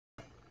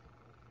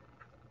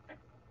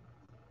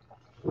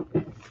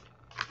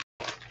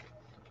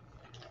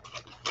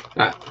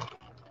Right.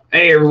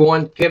 Hey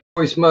everyone, Kevin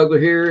Smuggler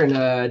here,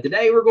 and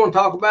today we're going to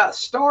talk about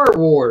Star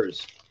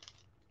Wars.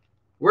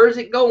 Where's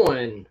it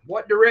going?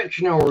 What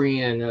direction are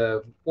we in?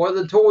 What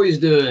are the toys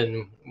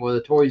doing? What are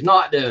the toys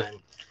not doing?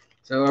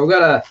 So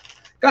I've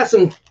got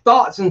some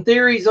thoughts and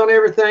theories on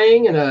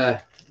everything,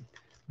 and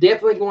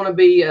definitely going to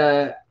be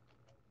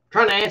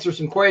trying to answer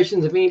some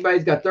questions if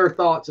anybody's got their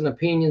thoughts and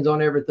opinions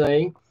on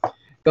everything.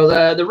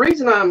 Because the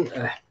reason I'm,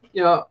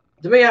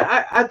 to me,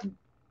 I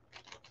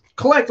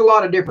collect a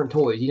lot of different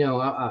toys.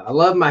 I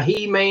love my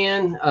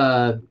He-Man,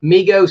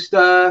 Mego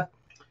stuff,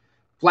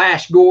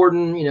 Flash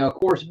Gordon. Of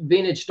course,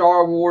 vintage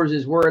Star Wars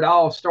is where it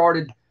all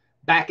started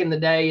back in the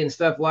day and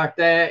stuff like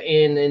that.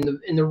 And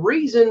the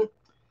reason,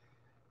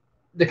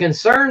 the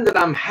concern that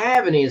I'm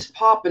having is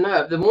popping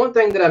up. The one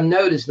thing that I've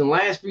noticed in the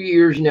last few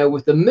years,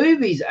 with the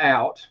movies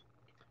out,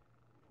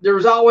 there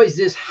was always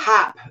this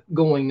hype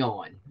going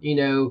on.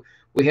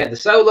 We had the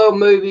Solo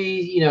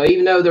movies,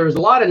 even though there was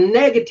a lot of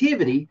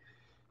negativity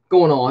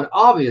going on,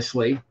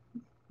 obviously,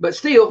 but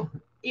still,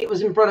 it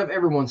was in front of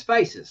everyone's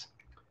faces.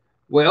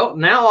 Well,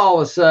 now all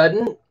of a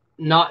sudden,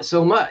 not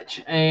so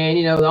much. And,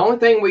 the only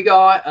thing we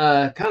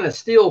got kind of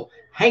still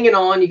hanging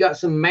on, you got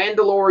some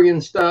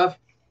Mandalorian stuff.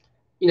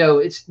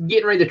 It's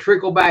getting ready to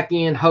trickle back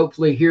in,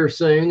 hopefully, here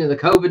soon. And the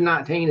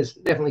COVID-19 has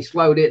definitely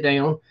slowed it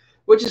down,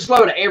 which has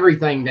slowed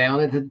everything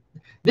down.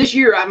 This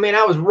year,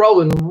 I was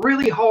rolling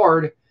really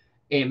hard.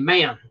 And,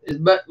 man,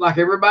 but like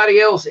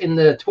everybody else in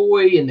the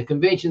toy and the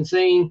convention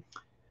scene,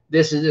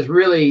 this has just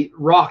really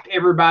rocked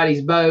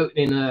everybody's boat.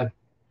 And,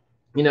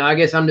 I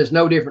guess I'm just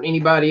no different than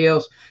anybody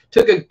else.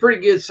 Took a pretty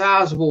good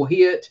sizable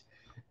hit.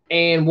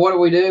 And what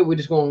do? We're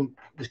just going to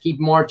just keep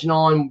marching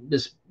on,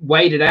 just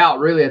wait it out.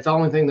 Really, that's the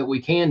only thing that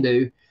we can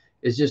do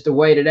is just to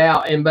wait it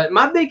out. But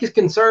my biggest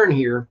concern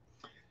here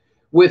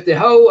with the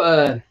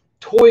whole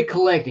toy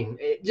collecting,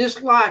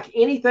 just like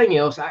anything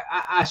else,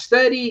 I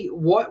study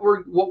what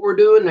we're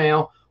doing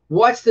now.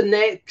 What's the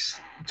next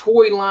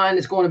toy line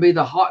that's going to be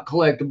the hot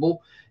collectible?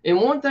 And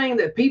one thing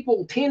that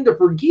people tend to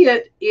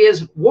forget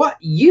is what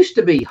used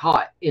to be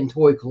hot in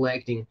toy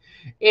collecting.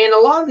 And a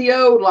lot of the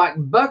old, like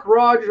Buck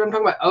Rogers, I'm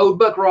talking about old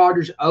Buck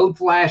Rogers, old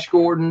Flash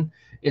Gordon,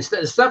 and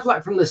stuff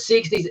like from the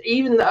 60s,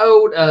 even the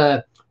old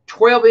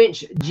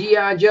 12-inch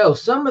G.I. Joe.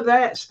 Some of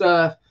that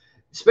stuff,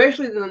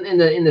 especially in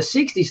the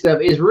 60s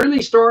stuff, is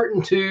really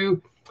starting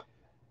to,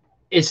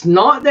 it's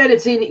not that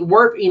it's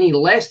worth any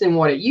less than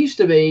what it used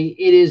to be.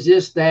 It is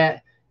just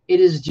that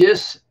it is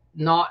just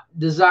not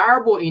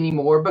desirable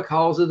anymore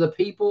because of the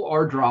people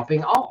are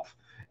dropping off.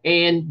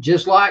 And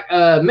just like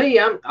me,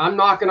 I'm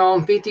knocking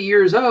on 50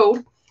 years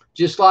old,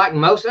 just like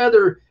most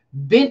other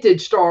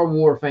vintage Star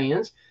Wars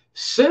fans.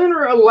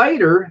 Sooner or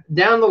later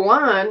down the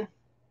line,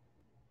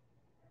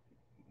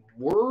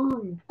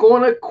 we're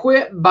going to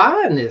quit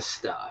buying this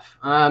stuff.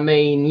 I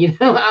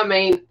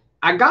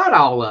got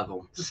all of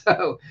them.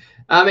 So,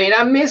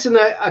 I'm missing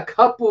a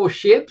couple of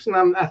ships,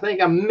 and I think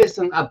I'm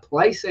missing a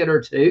playset or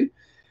two.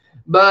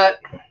 But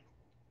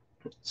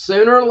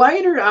sooner or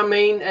later, and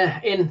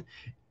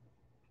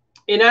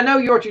I know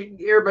what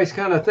everybody's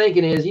kind of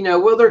thinking is,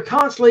 well, they're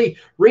constantly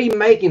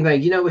remaking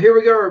things. Here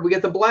we go. We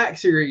got the Black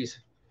Series.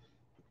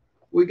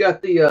 We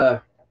got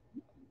the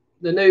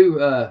new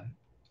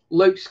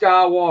Luke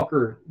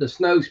Skywalker, the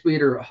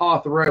Snowspeeder,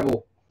 Hoth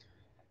Rebel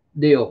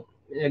deal.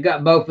 I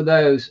got both of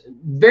those.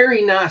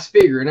 Very nice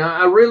figure. And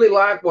I really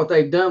like what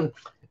they've done.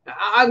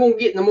 I won't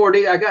get into more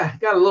detail. I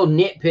got a little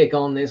nitpick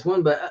on this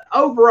one, but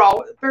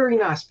overall, very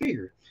nice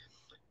figure.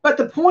 But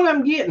the point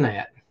I'm getting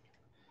at,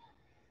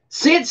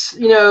 since,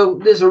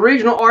 this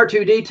original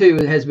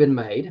R2-D2 has been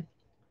made,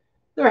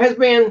 there has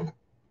been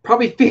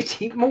probably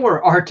 50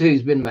 more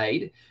R2s been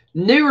made,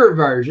 newer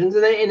versions,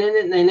 and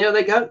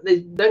they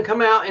done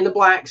come out in the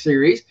Black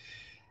Series.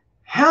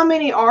 How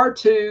many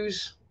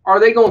R2s are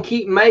they going to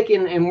keep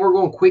making, and we're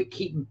going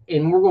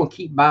to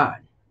keep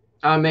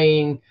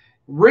buying?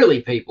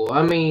 Really, people.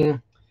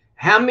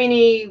 How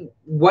many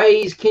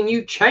ways can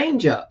you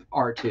change up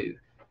R2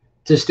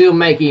 to still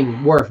make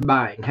him worth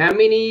buying? How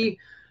many?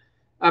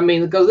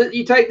 Because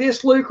you take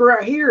this Luke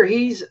right here,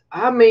 he's,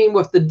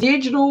 with the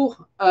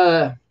digital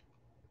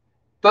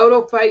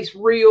photo face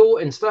reel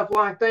and stuff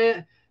like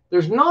that,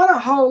 there's not a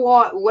whole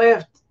lot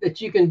left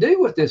that you can do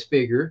with this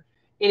figure.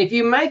 And if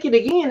you make it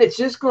again, it's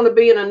just going to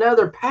be in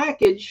another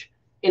package,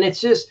 and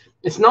it's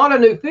not a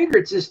new figure,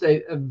 it's just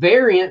a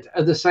variant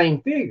of the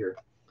same figure.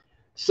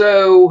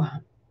 So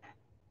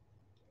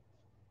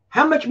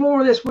how much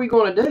more of this are we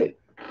going to do?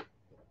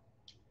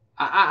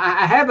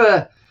 I have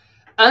a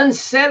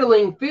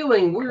unsettling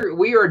feeling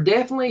we are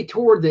definitely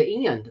toward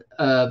the end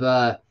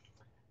of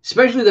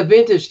especially the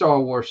vintage Star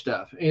Wars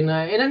stuff. And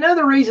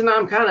another reason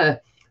I'm kind of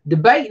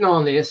debating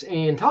on this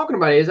and talking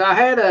about it is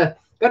I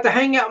got to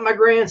hang out with my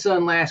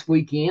grandson last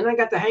weekend. I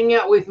got to hang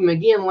out with him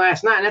again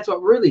last night, and that's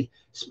what really,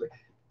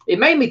 it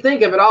made me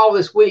think of it all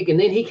this week. And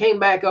then he came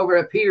back over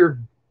up here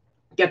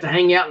got to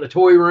hang out in the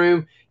toy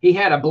room. He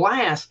had a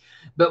blast.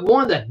 But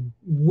one of the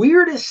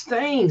weirdest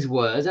things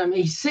was, I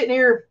mean, he's sitting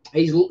here.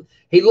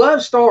 He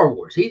loves Star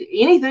Wars.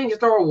 Anything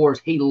Star Wars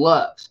he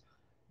loves.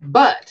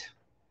 But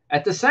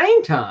at the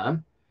same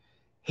time,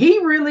 he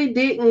really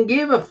didn't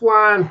give a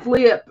flying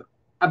flip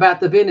about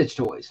the vintage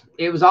toys.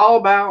 It was all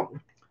about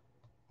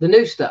the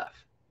new stuff,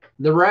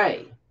 the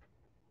Rey,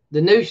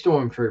 the new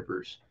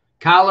stormtroopers,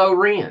 Kylo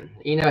Ren.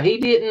 He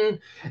didn't.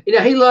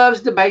 He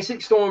loves the basic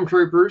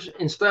stormtroopers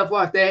and stuff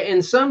like that,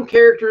 and some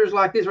characters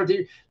like this right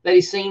here that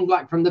he seemed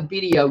like from the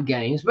video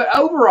games. But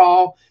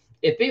overall,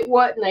 if it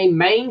wasn't a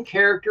main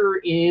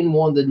character in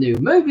one of the new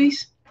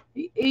movies,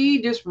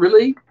 he just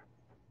really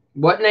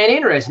wasn't that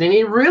interested, and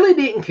he really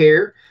didn't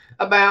care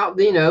about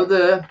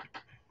the.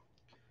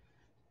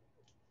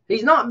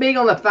 He's not big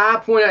on the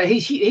 5.0.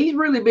 He's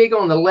really big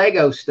on the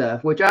Lego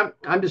stuff, which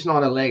I'm just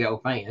not a Lego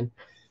fan.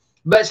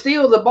 But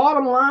still, the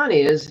bottom line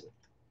is,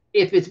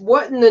 if it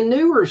wasn't the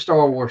newer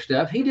Star Wars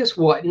stuff, he just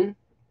wasn't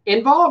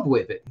involved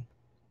with it.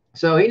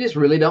 So he just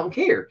really don't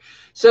care.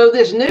 So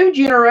this new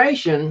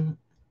generation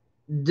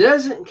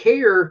don't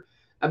care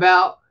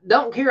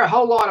a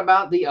whole lot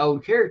about the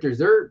old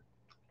characters.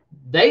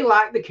 They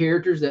like the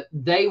characters that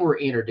they were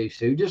introduced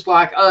to, just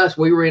like us.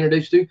 We were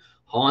introduced to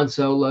Han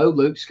Solo,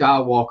 Luke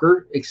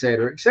Skywalker,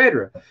 etc.,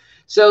 etc.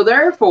 So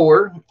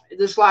therefore,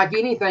 just like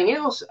anything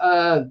else,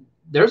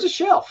 there's a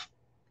shelf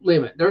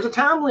limit. There's a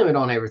time limit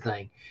on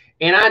everything.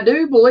 And I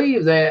do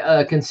believe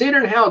that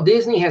considering how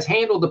Disney has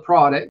handled the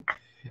product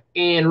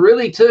and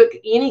really took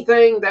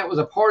anything that was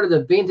a part of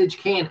the vintage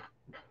canon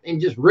and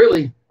just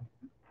really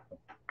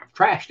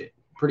trashed it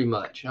pretty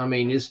much. I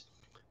mean, it's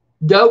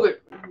dove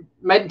it,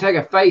 made it take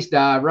a face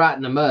dive right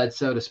in the mud,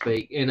 so to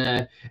speak. And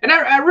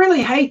I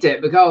really hate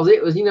that, because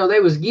it was, they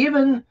was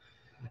given,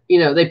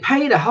 they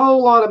paid a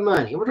whole lot of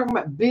money. We're talking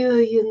about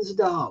billions of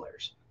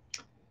dollars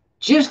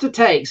just to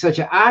take such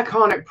an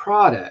iconic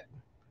product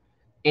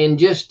and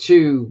just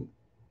to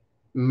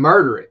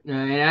murder it.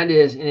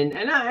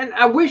 And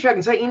I wish I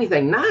could say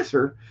anything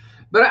nicer,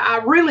 but I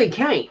really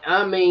can't.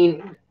 I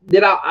mean,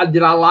 did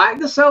I like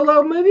the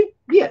Solo movie?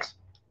 Yes.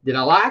 Did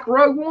I like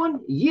Rogue One?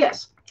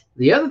 Yes.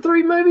 The other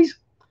three movies,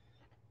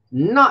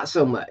 not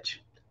so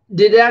much.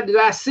 Did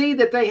I see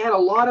that they had a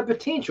lot of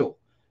potential?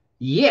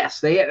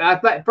 Yes, they had. I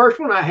thought first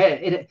one I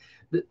had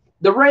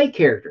the Rey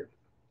character.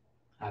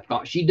 I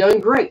thought she done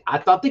great. I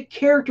thought the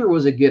character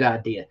was a good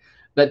idea,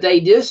 but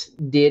they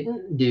just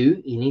didn't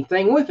do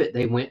anything with it.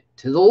 They went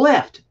to the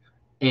left,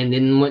 and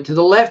then went to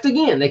the left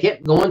again. They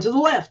kept going to the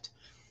left,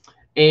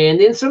 and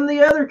then some of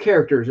the other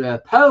characters,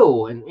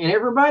 Poe and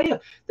everybody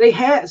else, they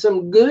had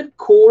some good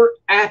core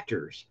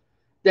actors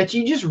that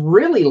you just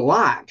really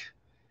liked.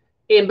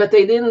 But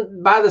they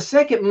didn't, by the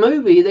second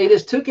movie, they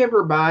just took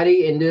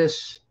everybody and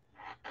just,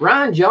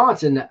 Rian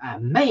Johnson,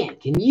 man,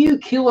 can you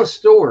kill a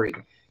story?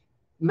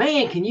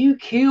 Man, can you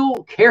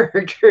kill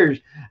characters?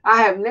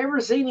 I have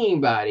never seen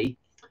anybody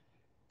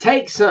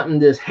take something,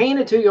 just hand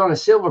it to you on a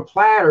silver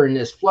platter and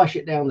just flush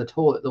it down the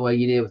toilet the way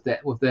you did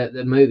with that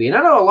movie. And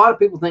I know a lot of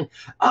people think,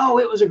 oh,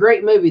 it was a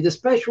great movie, the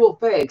special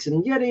effects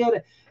and yada,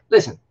 yada.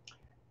 Listen,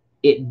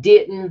 it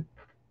didn't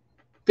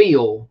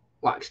feel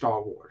like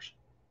Star Wars.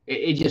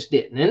 It just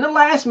didn't. In the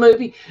last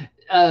movie,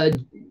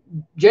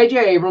 J.J.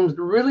 Abrams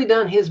really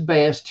done his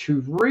best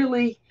to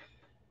really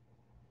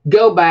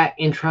go back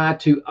and try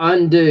to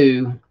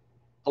undo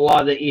a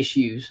lot of the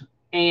issues.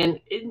 And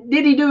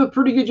did he do a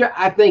pretty good job?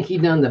 I think he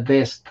done the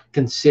best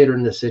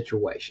considering the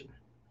situation.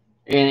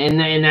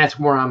 And that's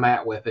where I'm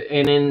at with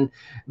it.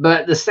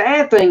 But the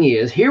sad thing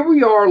is, here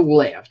we are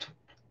left,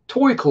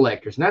 toy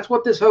collectors. And that's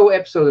what this whole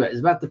episode is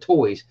about, the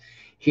toys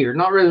here.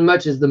 Not really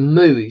much as the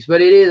movies,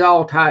 but it is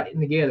all tied in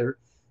together.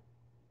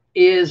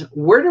 Is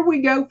where do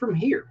we go from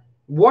here?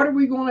 What are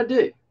we going to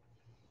do?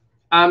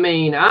 I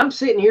mean, I'm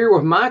sitting here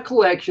with my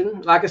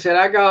collection. Like I said,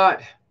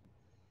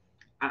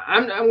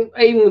 I'm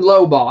even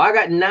lowball. I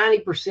got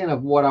 90%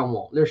 of what I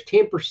want. There's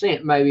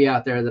 10% maybe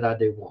out there that I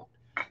do want.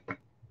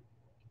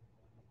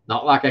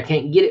 Not like I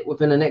can't get it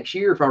within the next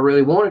year if I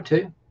really wanted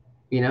to.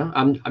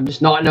 I'm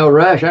just not in no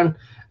rush.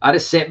 I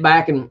just sit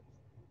back and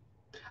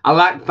I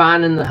like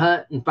finding the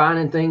hunt and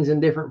finding things in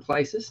different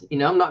places.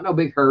 I'm not in no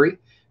big hurry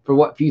for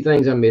what few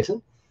things I'm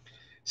missing.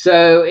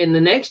 So in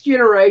the next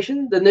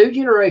generation, the new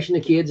generation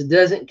of kids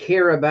doesn't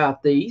care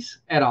about these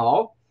at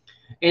all.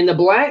 In the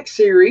Black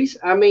series,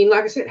 I mean,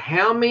 like I said,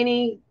 how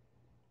many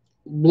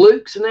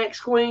Lukes and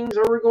X-Wings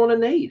are we going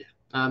to need?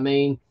 I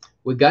mean,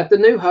 we got the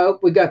New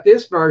Hope. We got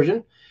this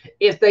version.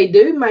 If they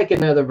do make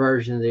another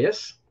version of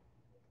this,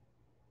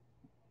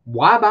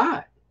 why buy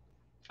it?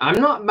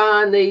 I'm not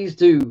buying these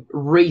to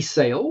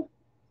resell.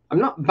 I'm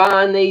not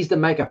buying these to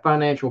make a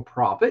financial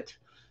profit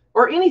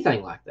or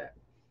anything like that.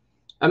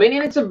 I mean,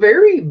 and it's a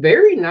very,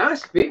 very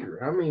nice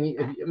figure. I mean, you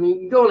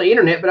can go on the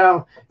internet,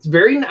 but it's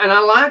very, and I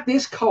like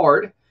this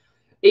card,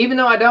 even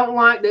though I don't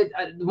like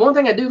that. One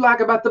thing I do like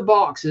about the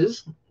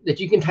boxes, that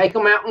you can take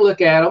them out and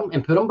look at them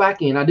and put them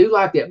back in. I do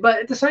like that. But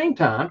at the same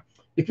time,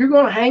 if you're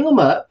going to hang them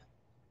up,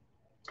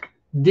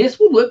 this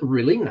would look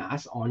really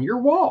nice on your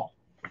wall.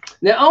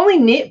 The only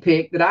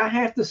nitpick that I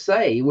have to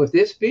say with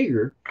this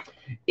figure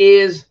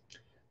is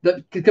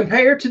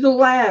compared to the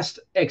last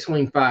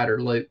X-Wing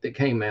fighter Luke that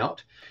came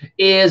out,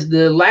 is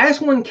the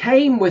last one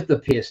came with the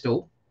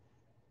pistol,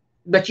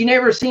 but you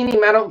never seen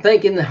him, I don't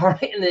think, in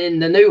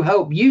the New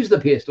Hope use the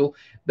pistol.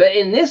 But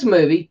in this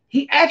movie,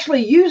 he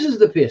actually uses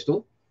the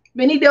pistol,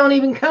 and he don't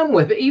even come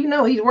with it, even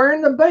though he's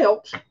wearing the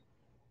belt.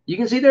 You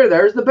can see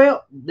there's the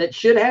belt that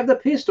should have the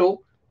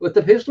pistol with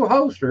the pistol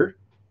holster.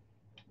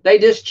 They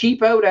just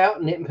cheapoed out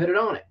and didn't put it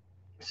on it.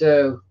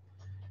 So,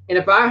 and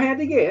if I had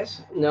to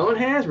guess, knowing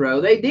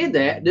Hasbro, they did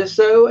that just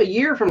so a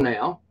year from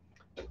now,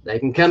 they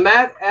can come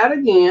back out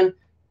again,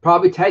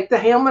 probably take the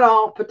helmet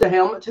off, put the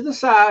helmet to the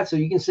side so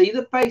you can see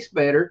the face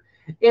better,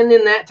 and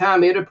then that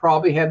time it'll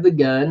probably have the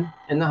gun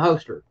and the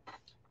holster,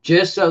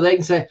 just so they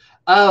can say,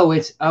 oh,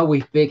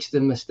 we fixed the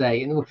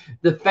mistake, and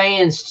the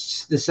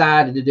fans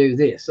decided to do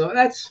this. So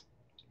that's,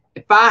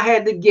 if I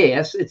had to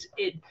guess,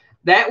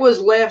 that was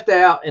left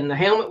out, and the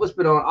helmet was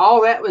put on.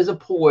 All that was a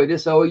ploy,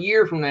 just so a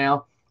year from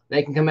now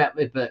they can come out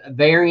with a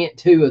variant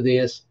 2 of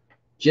this,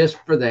 just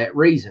for that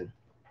reason.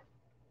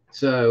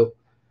 So,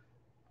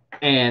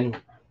 and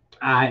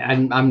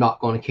I'm not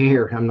going to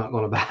care. I'm not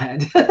going to buy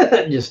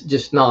it.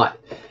 just not.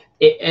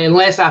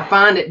 Unless I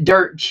find it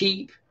dirt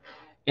cheap,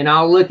 and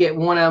I'll look at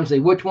one of them and say,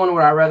 which one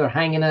would I rather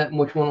hang it up and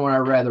which one would I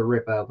rather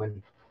rip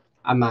open?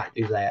 I might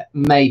do that.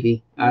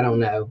 Maybe. I don't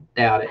know.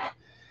 Doubt it.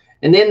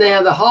 And then they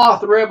have the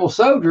Hoth Rebel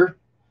Soldier.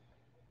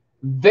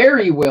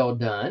 Very well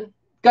done.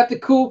 Got the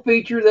cool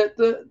feature that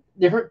the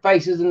different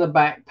faces in the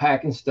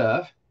backpack and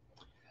stuff.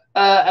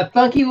 A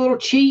funky little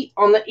cheat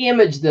on the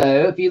image,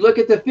 though. If you look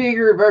at the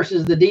figure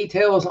versus the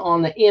details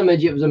on the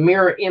image, it was a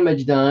mirror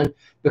image done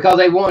because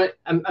they wanted.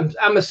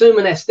 I'm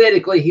assuming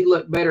aesthetically he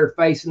looked better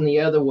facing the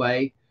other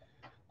way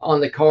on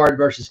the card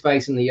versus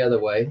facing the other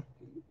way.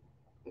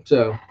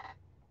 So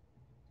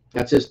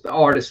that's just the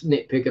artist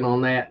nitpicking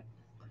on that.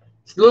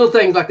 Little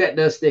things like that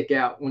does stick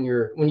out when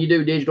you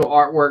do digital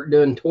artwork,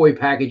 doing toy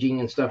packaging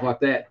and stuff like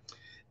that.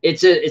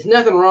 It's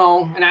nothing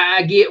wrong, and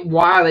I get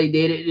why they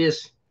did it.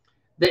 Just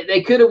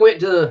they could have went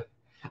to,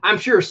 I'm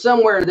sure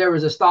somewhere there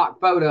was a stock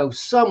photo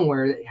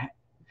somewhere that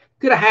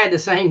could have had the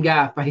same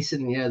guy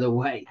facing the other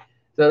way.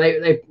 So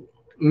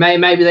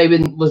maybe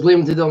was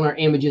limited on their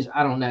images.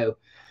 I don't know.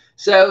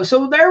 So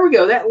there we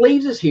go. That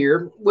leaves us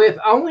here with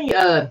only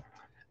a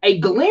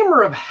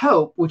glimmer of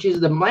hope, which is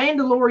the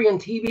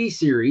Mandalorian TV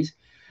series.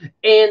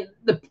 And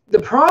the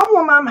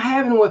problem I'm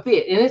having with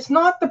it, and it's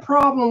not the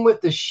problem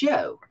with the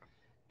show,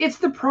 it's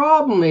the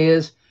problem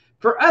is,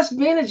 for us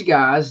vintage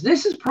guys,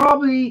 this is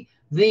probably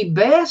the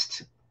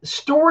best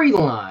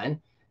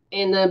storyline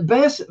and the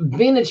best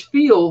vintage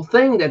feel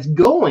thing that's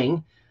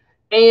going.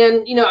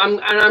 And, you know,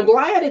 I'm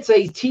glad it's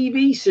a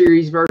TV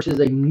series versus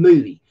a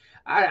movie.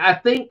 I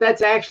think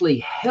that's actually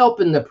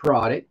helping the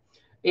product.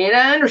 And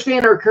I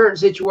understand our current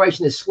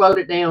situation has slowed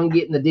it down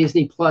getting the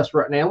Disney Plus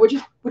right now, which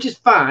is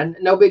fine.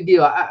 No big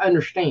deal. I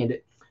understand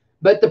it.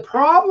 But the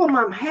problem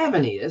I'm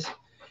having is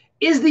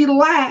the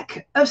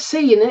lack of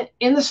seeing it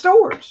in the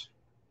stores.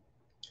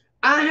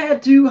 I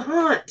had to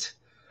hunt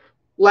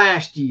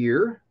last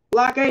year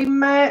like a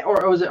mad,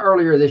 or was it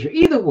earlier this year?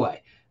 Either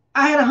way,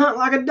 I had to hunt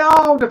like a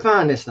dog to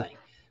find this thing.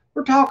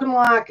 We're talking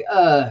like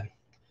I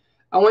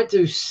went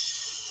to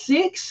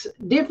 6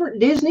 different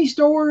Disney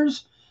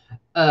stores,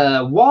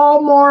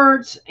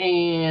 Walmart's,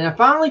 and I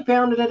finally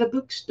found it at a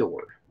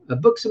bookstore, a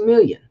Books A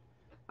Million.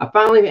 I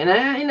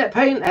ended up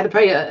paying, I had to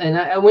pay, and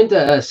I went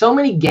to so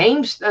many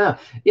games. Yeah,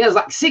 it was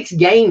like 6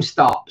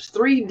 GameStops,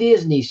 3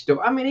 Disney stores.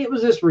 I mean, it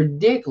was just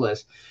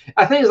ridiculous.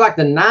 I think it was like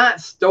the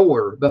 9th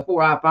store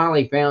before I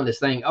finally found this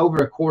thing over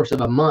the course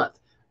of a month,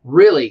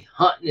 really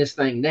hunting this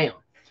thing down.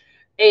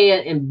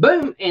 And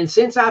boom, and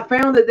since I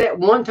found it that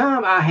one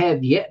time, I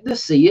have yet to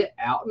see it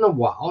out in the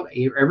wild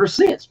ever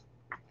since.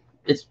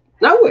 It's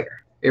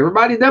nowhere.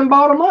 Everybody done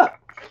bought them up.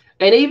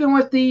 And even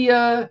with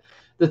the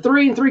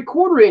 3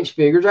 3/4 inch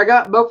figures, I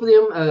got both of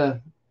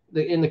them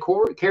in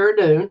the Cara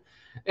Dune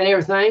and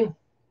everything.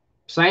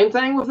 Same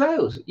thing with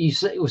those.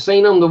 We've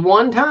seen them the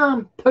one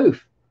time,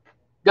 poof,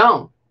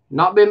 gone.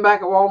 Not been back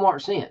at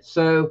Walmart since.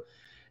 So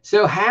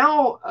here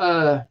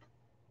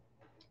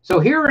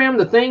I am,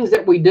 the things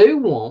that we do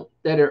want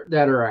that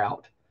are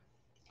out.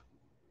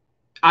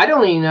 I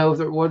don't even know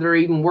whether they're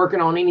even working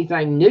on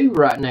anything new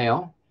right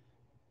now.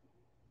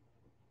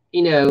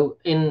 You know,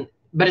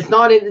 but it's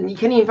not in, you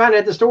can't even find it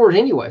at the stores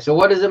anyway. So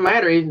what does it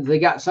matter if they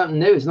got something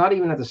new? It's not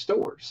even at the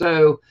store.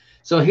 So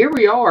here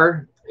we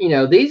are, you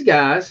know, these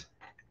guys,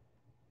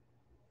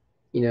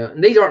 you know,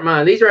 and these aren't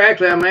mine. These are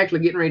actually, I'm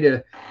actually getting ready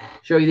to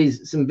show you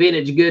some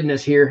vintage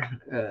goodness here.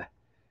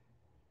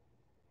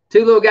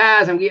 2 little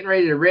guys I'm getting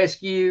ready to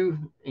rescue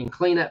and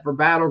clean up for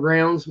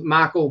Battlegrounds.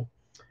 Michael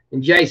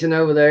and Jason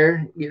over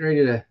there getting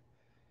ready to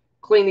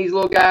clean these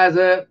little guys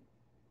up.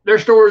 Their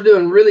store is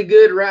doing really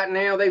good right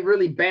now. They've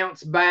really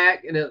bounced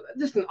back. And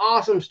just an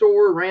awesome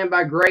store ran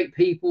by great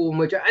people,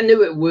 which I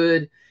knew it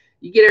would.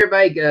 You get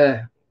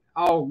everybody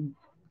all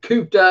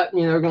cooped up,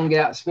 you know, they're going to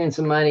get out and spend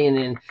some money. And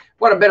then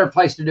what a better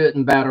place to do it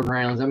than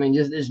Battlegrounds. I mean,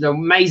 just it's an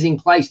amazing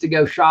place to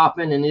go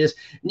shopping and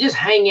just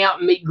hang out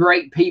and meet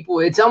great people.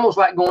 It's almost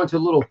like going to a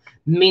little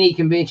mini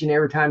convention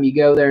every time you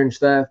go there and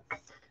stuff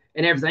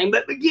and everything.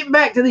 But getting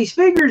back to these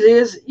figures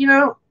is, you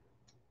know,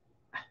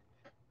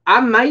 I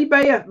may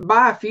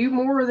buy a few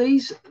more of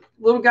these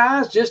little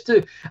guys just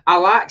to, I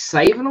like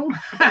saving them.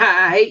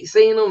 I hate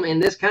seeing them in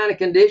this kind of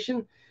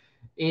condition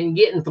and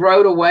getting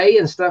thrown away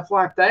and stuff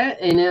like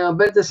that. And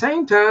but at the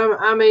same time,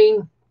 I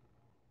mean,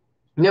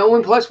 you know,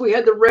 and plus we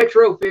had the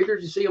retro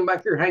figures. You see them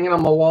back here hanging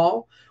on my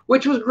wall,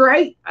 which was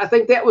great. I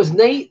think that was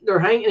neat. They're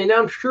hanging, and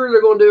I'm sure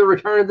they're going to do a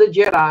Return of the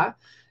Jedi.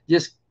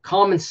 Just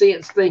common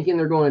sense thinking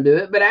they're going to do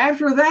it. But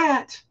after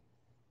that,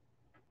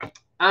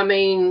 I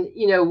mean,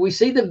 you know, we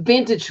see the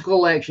vintage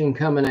collection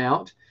coming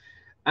out.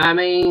 I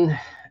mean,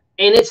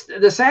 and it's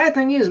the sad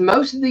thing is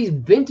most of these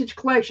vintage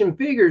collection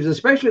figures,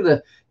 especially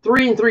the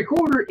 3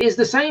 3/4, is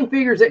the same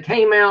figures that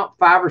came out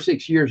 5 or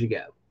 6 years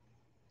ago.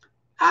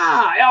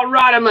 Ah, El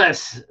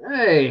Rodimus.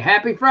 Hey,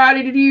 happy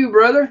Friday to you,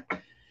 brother.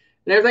 And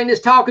everything,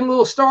 just talking a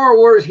little Star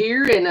Wars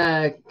here and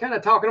kind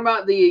of talking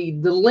about the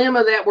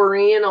dilemma that we're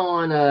in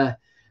on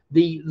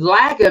the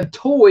lack of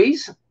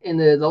toys and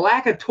the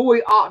lack of toy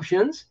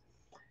options.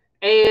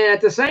 And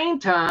at the same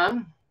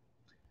time,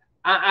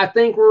 I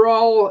think we're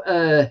all,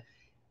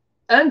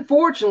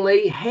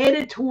 unfortunately,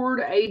 headed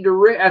toward a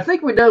direct. I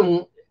think we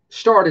done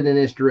started in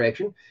this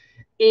direction,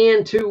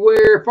 and to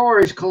where, as far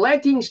as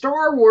collecting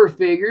Star Wars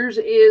figures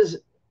is,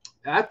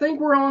 I think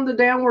we're on the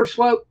downward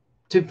slope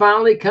to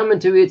finally coming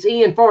to its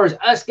end. As far as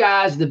us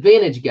guys, the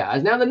vintage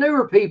guys. Now, the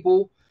newer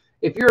people,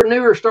 if you're a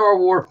newer Star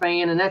Wars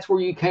fan, and that's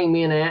where you came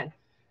in at,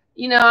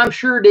 you know, I'm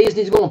sure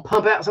Disney's going to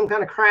pump out some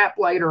kind of crap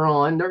later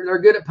on. They're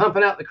good at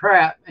pumping out the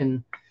crap.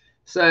 And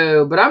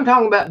so, but I'm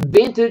talking about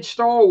vintage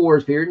Star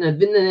Wars here and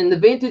the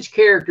vintage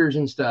characters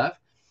and stuff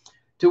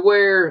to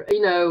where,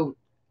 you know,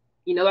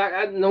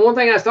 like the one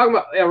thing I was talking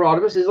about, El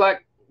Rodimus, is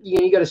like, you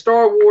know, you got a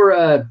Star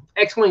Wars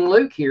X-Wing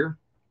Luke here.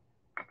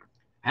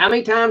 How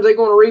many times are they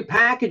going to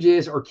repackage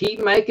this or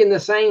keep making the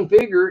same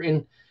figure?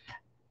 And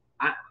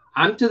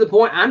I'm to the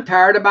point, I'm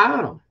tired of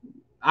buying them.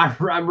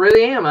 I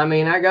really am. I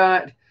mean, I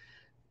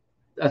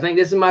think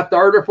this is my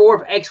 3rd or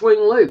 4th X-Wing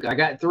Luke. I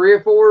got 3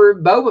 or 4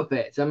 Boba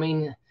Fett's. I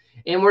mean,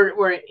 and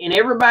and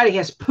everybody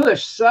has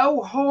pushed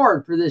so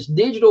hard for this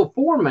digital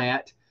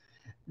format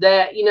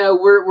that, you know,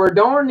 we're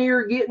darn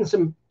near getting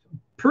some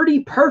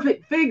pretty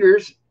perfect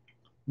figures.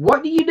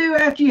 What do you do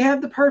after you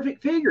have the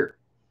perfect figure?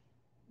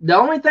 The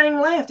only thing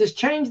left is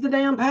change the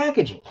damn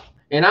packaging.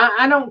 And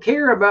I don't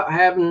care about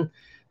having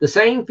the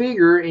same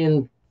figure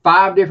in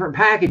 5 different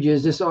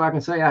packages just so I can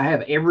say I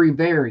have every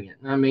variant.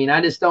 I mean, I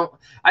just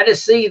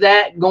see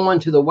that going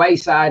to the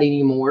wayside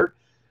anymore.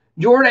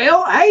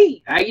 Jordell,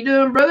 hey, how you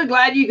doing, brother?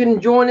 Glad you can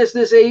join us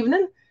this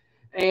evening.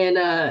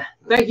 And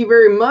thank you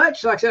very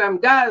much. Like I said,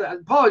 I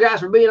apologize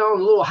for being on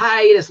a little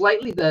hiatus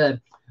lately.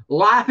 The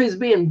life has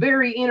been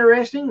very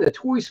interesting. The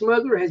Toy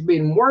Smuggler has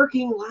been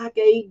working like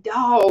a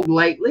dog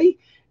lately,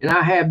 and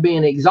I have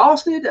been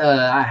exhausted.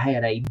 I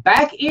had a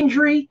back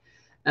injury.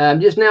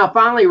 I'm just now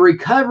finally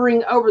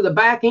recovering over the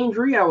back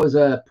injury. I was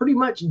pretty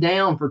much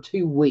down for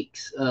 2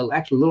 weeks,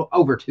 actually a little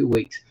over 2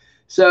 weeks.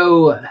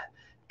 So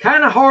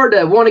kind of hard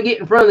to want to get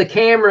in front of the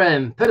camera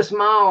and put a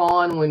smile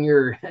on when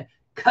you're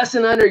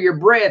cussing under your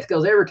breath,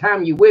 because every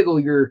time you wiggle,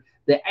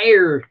 the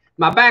air.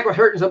 My back was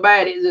hurting so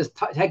bad it was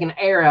just taking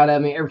air out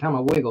of me every time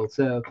I wiggled.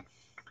 So,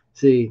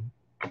 see,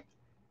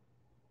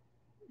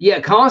 yeah,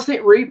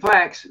 constant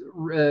repacks.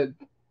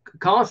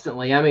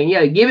 Constantly. I mean,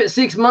 yeah, give it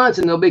 6 months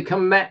and they'll be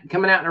coming out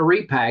in a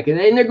repack. And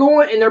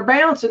they're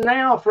bouncing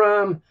now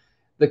from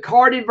the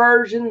carded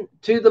version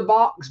to the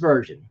box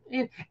version.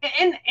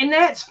 And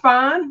that's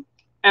fine.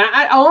 And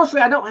I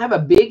honestly, I don't have a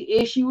big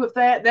issue with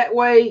that. That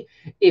way,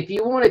 if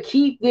you want to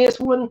keep this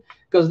one,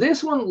 because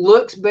this one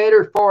looks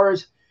better as far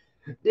as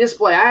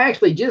display. I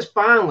actually just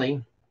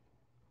finally,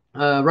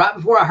 right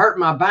before I hurt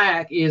my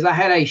back, I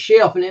had a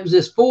shelf and it was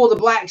just full of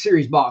the Black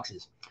Series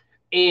boxes.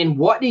 And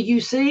what do you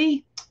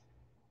see?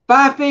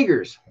 5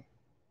 figures,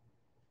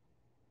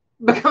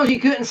 because you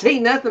couldn't see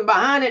nothing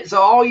behind it. So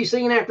all you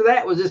seen after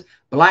that was just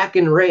black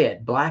and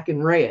red, black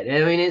and red.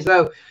 I mean, and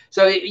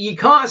so you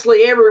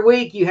constantly every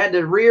week you had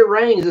to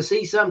rearrange to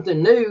see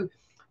something new.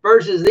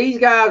 Versus these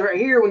guys right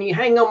here, when you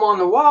hang them on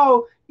the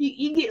wall,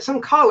 you get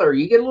some color.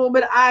 You get a little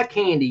bit of eye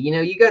candy. You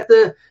know, you got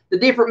the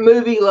different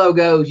movie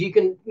logos. You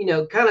can, you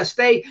know, kind of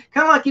stay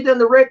kind of like you done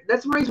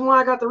that's the reason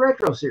why I got the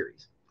retro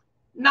series.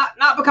 Not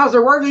because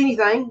they're worth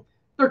anything.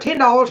 They're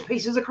 $10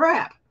 pieces of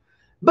crap.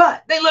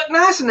 But they look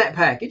nice in that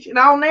package, and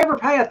I'll never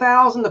pay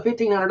 $1,000 to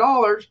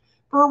 $1,500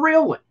 for a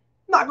real one.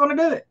 I'm not going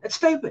to do it. That's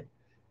stupid.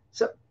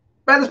 So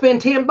rather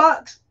spend $10.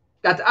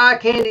 Got the eye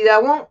candy that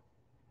I want.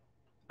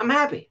 I'm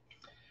happy.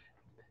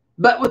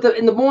 But with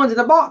the ones in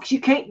the box,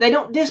 you can't. They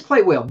don't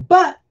display well.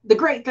 But the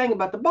great thing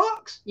about the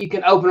box, you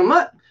can open them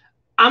up.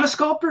 I'm a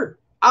sculptor.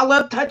 I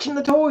love touching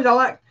the toys. I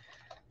like,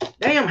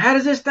 damn, how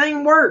does this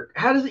thing work?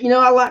 How does it? You know,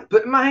 I like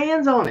putting my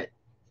hands on it.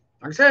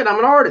 Like I said, I'm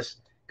an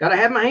artist. Got to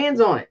have my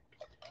hands on it.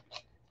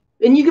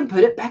 and you can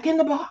put it back in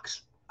the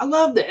box. I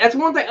love that. That's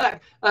one thing.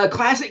 Like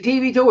classic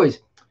TV toys,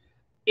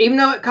 even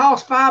though it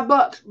costs $5,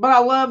 but I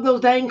love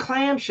those dang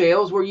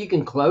clamshells where you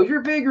can close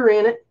your figure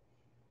in it,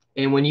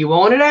 and when you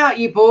want it out,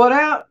 you pull it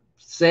out,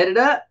 set it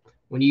up.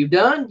 When you've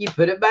done, you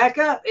put it back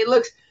up. It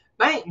looks,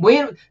 man,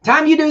 when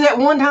time you do that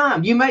one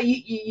time,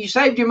 you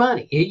saved your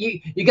money.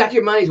 You got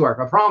your money's worth.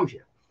 I promise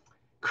you.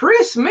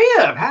 Chris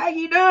Smith, how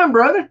you doing,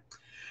 brother?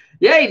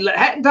 Yeah,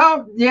 hadn't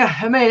talked. Yeah,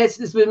 man, it's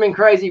been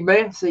crazy,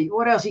 man. Let's see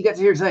what else you got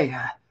to here to say.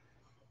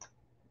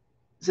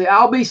 Say,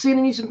 I'll be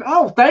sending you some.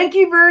 Oh, thank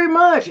you very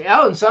much.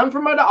 Oh, and some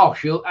from my dog. Oh,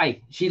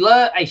 she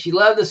loved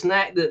the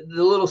snack, the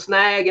little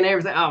snag and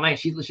everything. Oh man,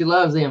 she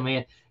loves them,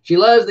 man. She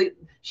loves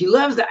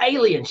the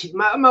alien.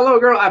 My little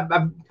girl.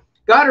 I've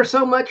got her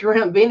so much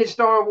around vintage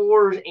Star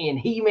Wars and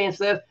He-Man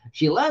stuff.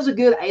 She loves a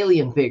good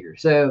alien figure.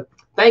 So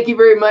thank you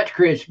very much,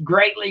 Chris.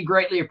 Greatly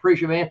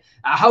appreciate, man.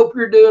 I hope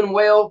you're doing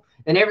well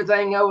and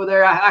everything over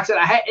there. Like I said,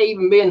 I hadn't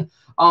even been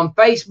on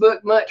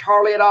Facebook much,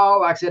 hardly at all.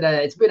 Like I said,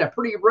 it's been a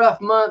pretty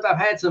rough month. I've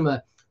had some.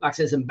 Like I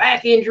said, some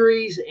back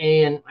injuries,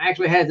 and I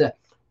actually had the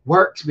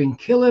work's been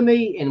killing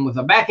me. And with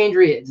a back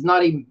injury, it's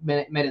not even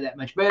made it that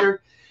much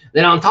better.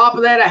 Then on top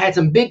of that, I had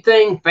some big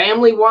thing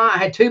family-wise. I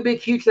had two big,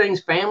 huge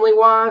things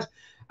family-wise.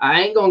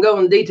 I ain't going to go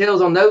into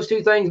details on those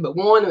two things, but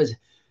one was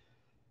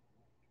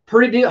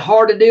pretty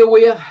hard to deal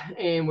with,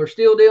 and we're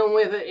still dealing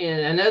with it.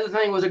 And another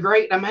thing was a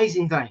great,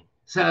 amazing thing.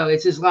 So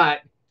it's just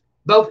like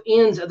both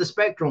ends of the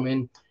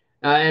spectrum.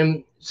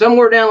 And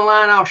somewhere down the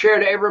line, I'll share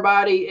to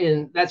everybody,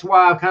 and that's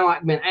why I've kind of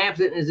like been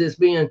absent, is this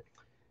being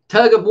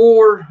tug of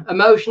war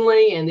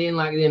emotionally, and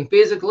then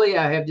physically,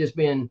 I have just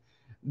been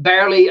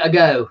barely a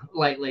go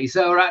lately.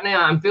 So right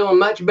now, I'm feeling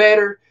much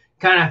better,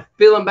 kind of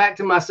feeling back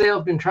to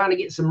myself, and trying to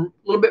get a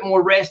little bit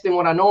more rest than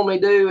what I normally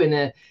do,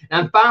 and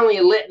I'm finally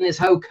letting this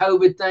whole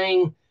COVID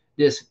thing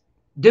just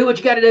do what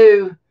you got to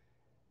do.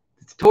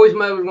 The Toys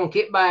Mother's going to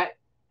kick back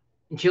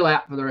and chill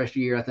out for the rest of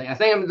the year. I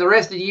think the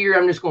rest of the year,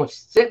 I'm just going to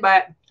sit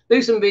back,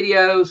 do some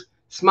videos,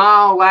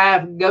 smile,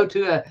 laugh, go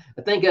to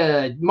I think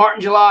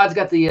Martin Gillard's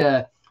got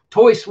the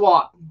toy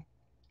swap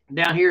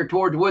down here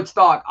towards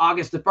Woodstock,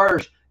 August the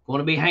 1st. Going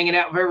to be hanging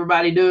out with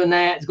everybody doing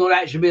that. It's going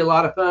to actually be a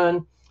lot of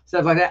fun,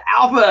 stuff like that.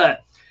 Alpha,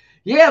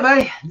 yeah,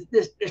 buddy,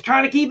 just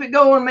trying to keep it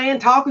going, man,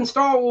 talking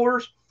Star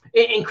Wars.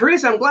 And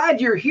Chris, I'm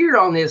glad you're here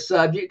on this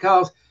subject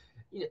because,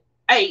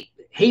 hey,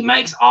 he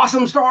makes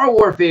awesome Star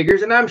Wars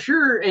figures, and I'm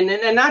sure,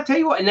 and I tell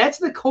you what, and that's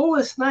the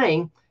coolest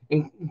thing,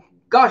 and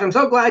gosh, I'm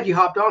so glad you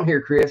hopped on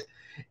here, Chris,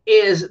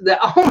 is the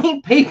only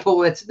people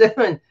that's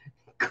doing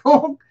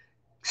cool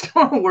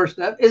Star Wars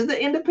stuff is the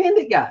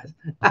independent guys.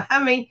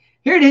 I mean,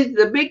 here it is,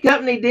 the big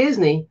company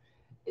Disney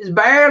is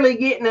barely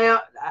getting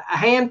out a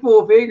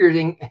handful of figures,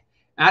 and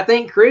I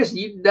think, Chris,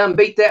 you've done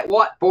beat that,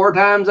 what, 4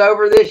 times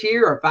over this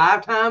year or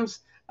 5 times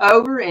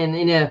over, and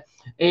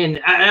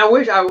I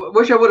wish I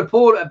would have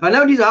pulled, if I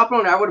know he's hopping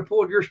on there, I would have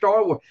pulled your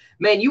Star Wars.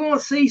 Man, you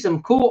want to see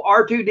some cool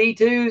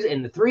R2-D2s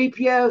and the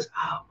 3POs?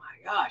 Oh,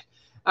 my gosh.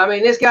 I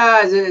mean, this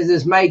guy has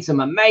just made some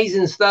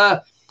amazing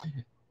stuff.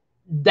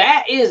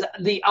 That is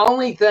the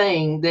only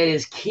thing that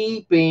is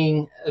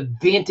keeping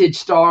vintage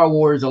Star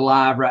Wars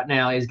alive right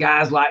now is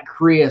guys like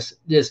Chris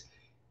just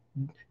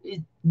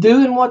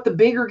doing what the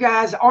bigger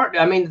guys aren't.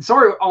 I mean,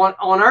 sorry,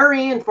 on our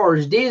end, for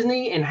as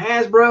Disney and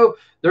Hasbro,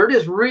 they're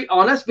just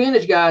on us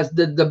vintage guys,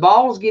 the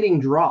ball's getting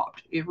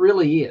dropped. It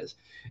really is.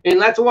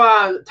 And that's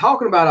why I'm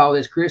talking about all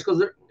this, Chris,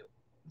 because as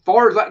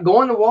far as like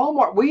going to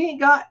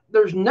Walmart,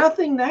 there's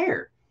nothing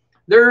there.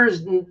 They're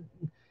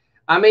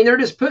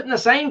just putting the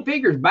same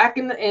figures back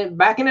in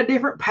a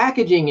different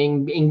packaging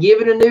and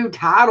giving a new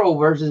title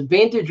versus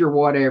vintage or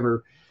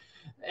whatever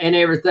and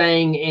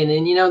everything. And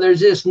then, there's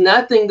just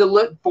nothing to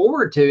look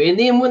forward to. And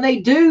then when they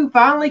do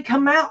finally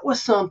come out with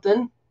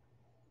something,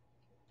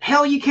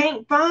 hell, you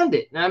can't find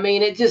it. I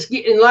mean, it's just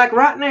getting like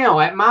right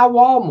now at my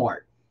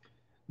Walmart,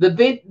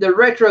 the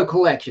retro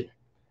collection,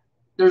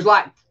 there's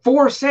like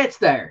 4 sets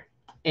there.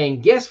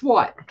 And guess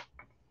what?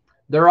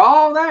 They're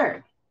all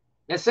there.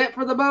 Except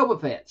for the Boba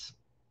Fett's.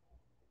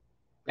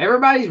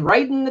 Everybody's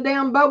raiding the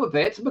damn Boba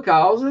Fett's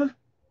because of,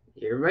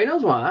 everybody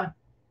knows why,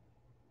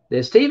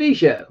 this TV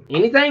show.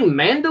 Anything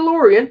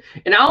Mandalorian.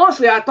 And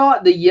honestly, I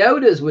thought the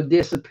Yodas would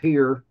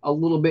disappear a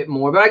little bit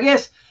more. But I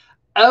guess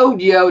old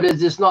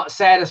Yoda's just not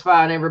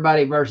satisfying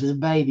everybody versus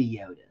baby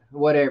Yoda.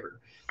 Whatever.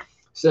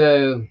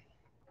 So,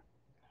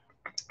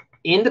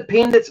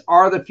 independents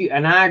are the few.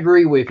 And I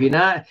agree with you.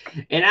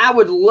 And I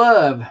would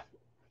love,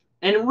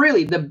 and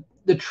really,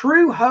 the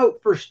true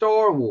hope for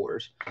Star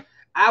Wars,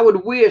 I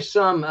would wish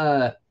some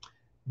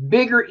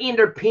bigger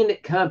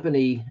independent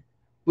company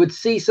would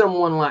see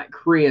someone like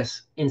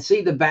Chris and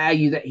see the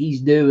value that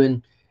he's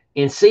doing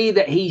and see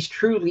that he's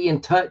truly in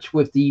touch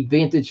with the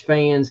vintage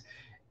fans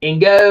and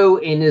go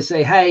and just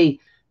say, hey,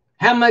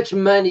 how much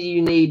money do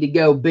you need to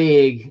go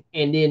big?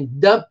 And then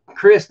dump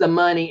Chris the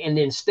money and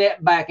then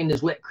step back and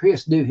just let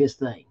Chris do his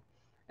thing.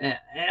 And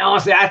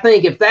honestly, I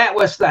think if that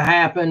was to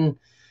happen,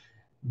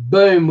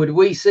 boom, would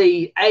we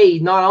see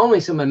not only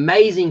some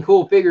amazing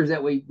cool figures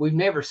that we've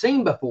never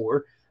seen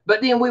before, but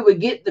then we would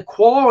get the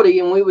quality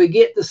and we would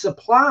get the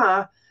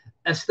supply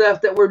of stuff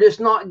that we're just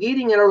not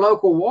getting at our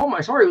local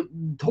Walmart. Sorry,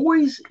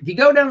 toys. If you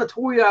go down the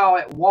toy aisle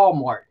at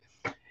Walmart,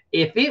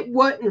 if it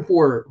wasn't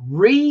for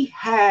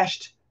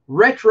rehashed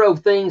retro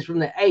things from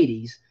the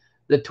 80s,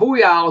 the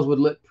toy aisles would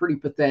look pretty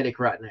pathetic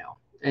right now.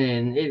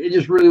 And it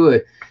just really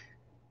would.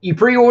 You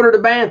pre-ordered a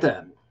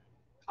Bantha.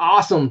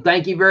 Awesome.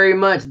 Thank you very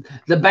much.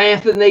 The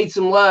Bantha needs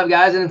some love,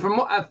 guys. And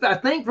from I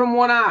think from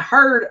what I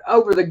heard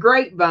over the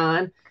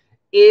grapevine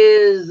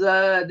is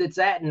that's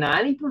at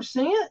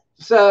 90%.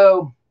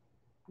 So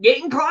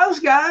getting close,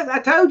 guys. I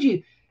told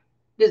you.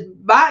 Just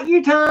bite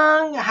your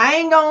tongue.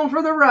 Hang on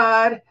for the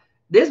ride.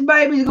 This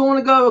baby's going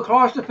to go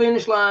across the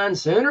finish line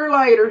sooner or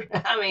later.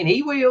 I mean,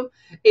 he will.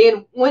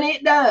 And when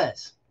it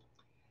does,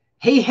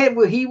 he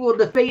will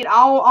defeat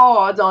all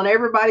odds on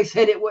everybody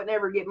said it would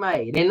never get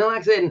made. And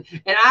like I said,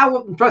 and I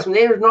will trust me,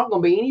 there's not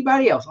going to be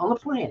anybody else on the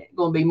planet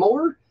going to be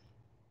more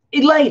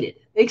elated,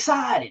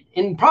 excited,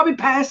 and probably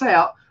pass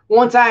out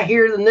once I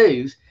hear the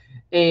news.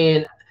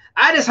 And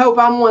I just hope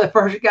I'm one of the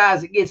first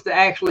guys that gets to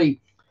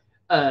actually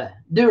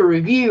do a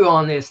review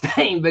on this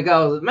thing,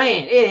 because,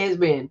 man, it has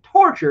been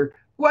torture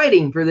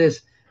waiting for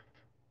this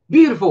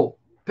beautiful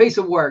piece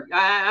of work.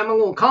 I'm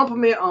going to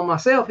compliment on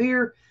myself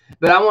here,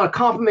 but I want to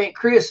compliment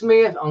Chris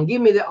Smith on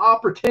giving me the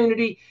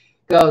opportunity,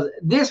 because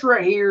this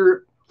right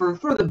here,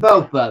 for the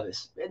both of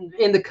us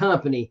in the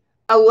company,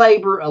 a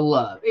labor of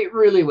love. It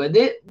really was.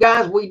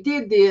 Guys, we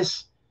did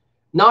this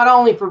not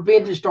only for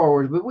vintage Star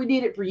Wars, but we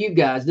did it for you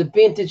guys, the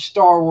vintage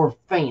Star Wars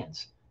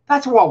fans.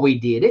 That's why we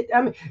did it.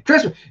 I mean,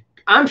 trust me,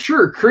 I'm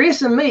sure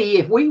Chris and me,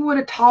 if we would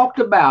have talked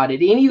about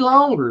it any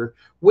longer,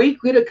 we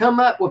could have come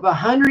up with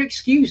 100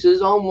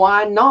 excuses on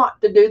why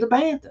not to do the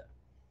Bantha.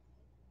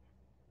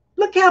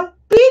 Look how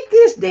big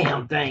this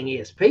damn thing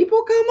is,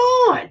 people. Come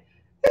on.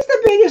 It's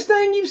the biggest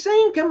thing you've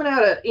seen coming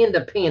out of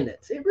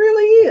Independence. It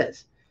really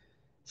is.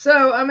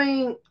 So, I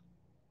mean,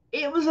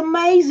 it was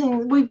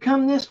amazing we've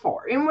come this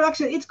far. And like I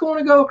said, it's going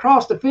to go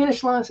across the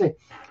finish line.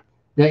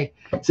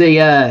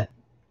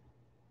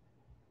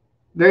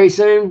 Very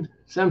soon,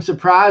 some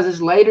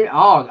surprises later.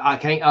 Oh,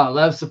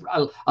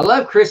 I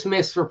love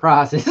Christmas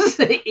surprises.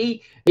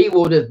 he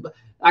will just, like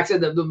I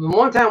said, the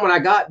one time when I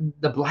got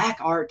the black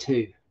art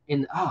too,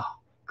 and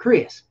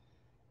Chris,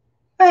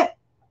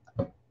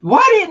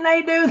 why didn't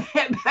they do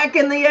that back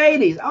in the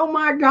 80s? Oh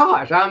my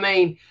gosh. I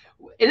mean,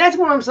 and that's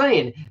what I'm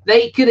saying.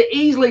 They could have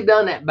easily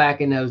done that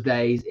back in those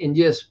days, and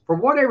just for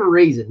whatever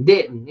reason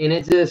didn't. And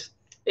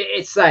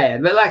it's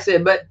sad. But like I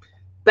said, but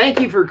thank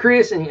you for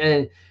Chris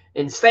and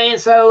Stan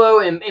Solo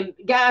and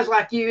guys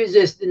like you, is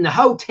just, and the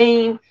whole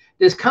team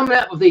just coming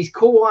up with these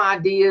cool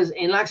ideas.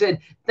 And like I said,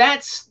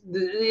 that's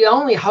the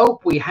only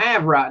hope we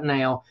have right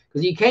now,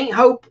 because you can't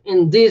hope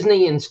in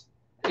Disney and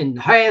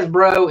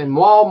Hasbro and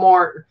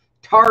Walmart,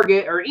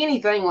 Target, or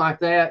anything like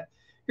that.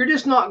 You're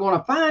just not going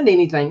to find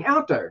anything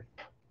out there.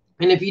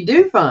 And if you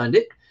do find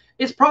it,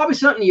 it's probably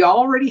something you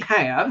already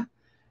have,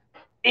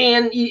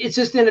 and it's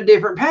just in a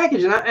different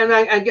package. And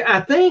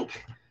I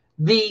think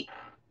the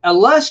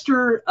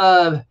luster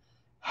of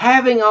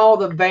having all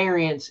the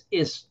variants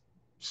is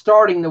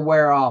starting to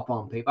wear off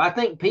on people. I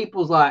think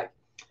people's like,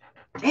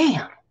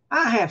 damn,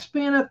 I have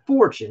spent a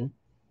fortune.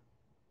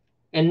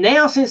 And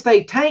now, since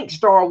they tanked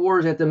Star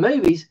Wars at the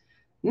movies,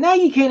 now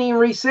you can't even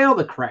resell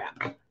the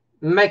crap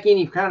and make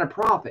any kind of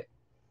profit.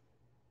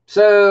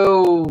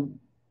 So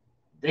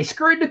they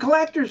screwed the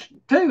collectors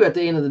too at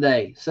the end of the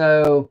day.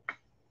 So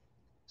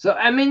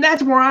I mean,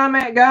 that's where I'm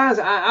at, guys.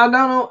 I don't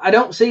know. I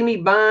don't see me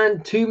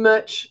buying too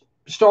much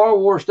Star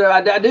Wars stuff.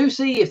 I do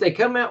see if they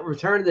come out with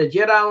Return of the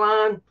Jedi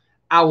line,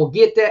 I will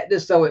get that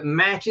just so it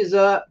matches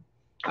up.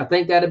 I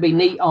think that'd be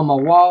neat on my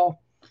wall.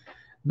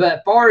 But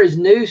as far as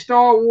new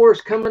Star Wars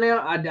coming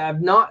out,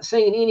 I've not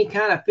seen any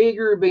kind of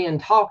figure being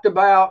talked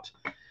about.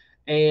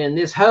 And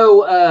this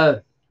whole,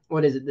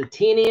 what is it, the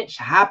 10-inch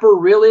hyper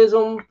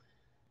realism?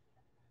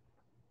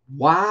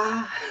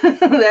 Why?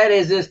 That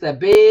is just a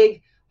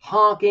big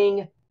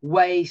honking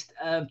waste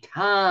of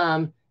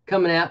time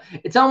coming out.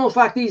 It's almost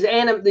like these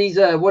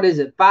what is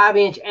it,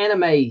 5-inch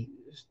anime. A,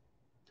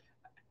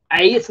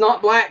 it's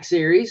not Black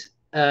Series.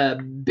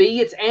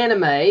 B, it's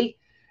anime.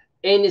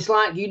 And it's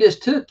like you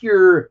just took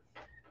your...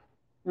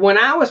 When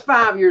I was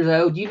 5 years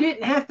old, you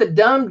didn't have to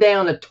dumb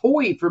down a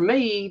toy for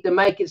me to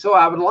make it so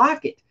I would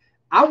like it.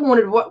 I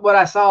wanted what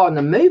I saw in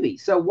the movie.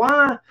 So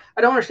why?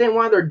 I don't understand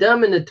why they're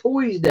dumbing the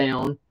toys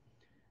down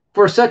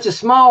for such a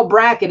small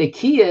bracket of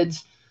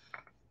kids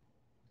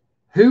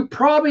who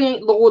probably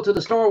ain't loyal to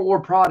the Star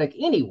Wars product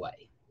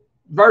anyway,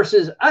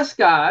 versus us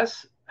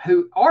guys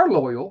who are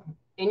loyal,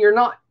 and you're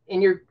not,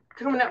 and you're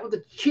coming out with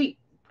the cheap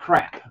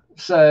crap.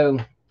 So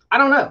I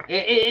don't know.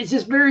 It's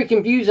just very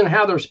confusing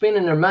how they're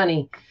spending their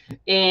money.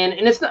 And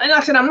it's not, and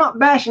like I said, I'm not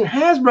bashing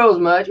Hasbro as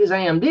much as I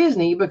am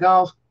Disney,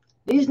 because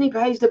Disney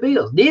pays the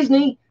bills.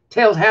 Disney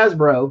tells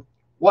Hasbro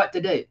what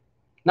to do,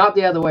 not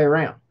the other way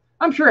around.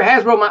 I'm sure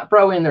Hasbro might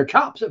throw in their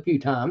chops a few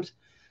times,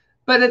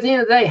 but at the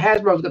end of the day,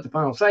 Hasbro's got the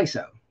final say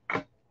so.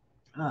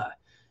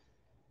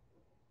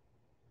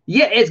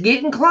 Yeah, it's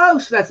getting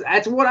close.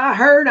 That's what I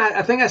heard.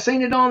 I think I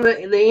seen it on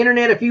the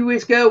internet a few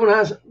weeks ago when I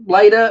was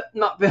laid up,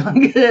 not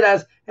feeling good.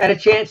 Had a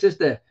chance just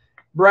to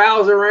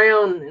browse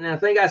around, and I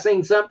think I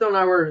seen something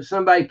where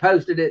somebody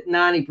posted it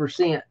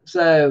 90%.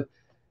 So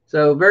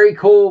very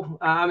cool.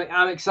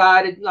 I'm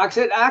excited. Like I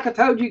said, like I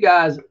told you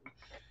guys,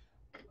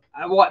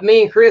 what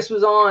me and Chris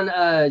was on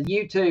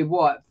YouTube,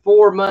 what,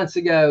 4 months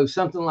ago,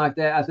 something like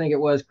that. I think it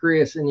was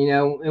Chris, and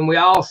and we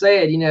all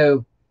said,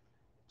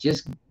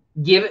 just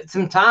give it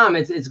some time.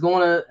 It's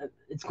gonna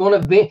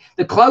be,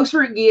 the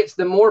closer it gets,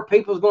 the more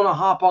people's gonna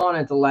hop on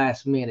at the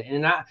last minute.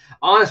 And I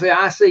honestly,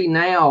 I see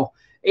now,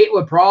 it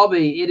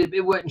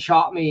wouldn't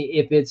shock me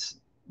if it's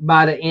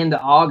by the end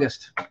of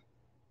August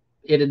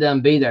it'd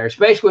done be there,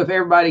 especially with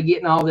everybody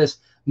getting all this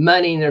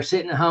money and they're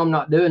sitting at home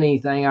not doing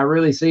anything. I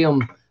really see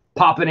them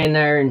popping in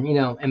there and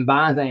and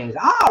buying things.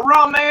 Oh,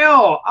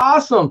 Romeo,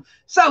 awesome!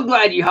 So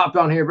glad you hopped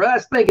on here, bro. I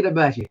was thinking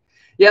about you.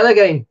 Yeah, look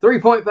at him.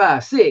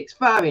 3.5, 6,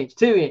 5 inch,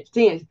 2 inch,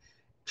 10 inch.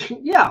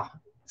 Yeah,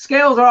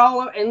 scales are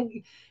all up.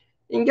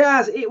 And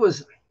guys, it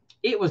was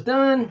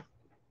done,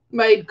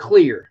 made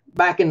clear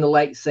back in the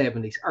late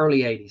 70s, early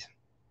 80s.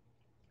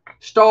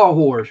 Star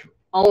Wars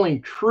only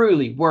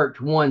truly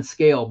worked one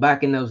scale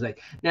back in those days.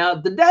 Now,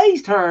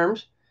 today's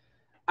terms,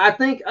 I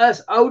think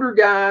us older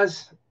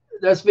guys,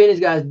 us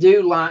vintage guys,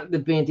 do like the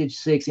vintage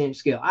 6-inch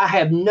scale. I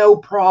have no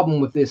problem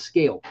with this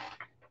scale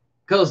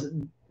because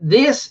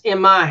this in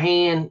my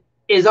hand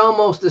is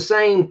almost the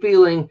same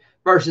feeling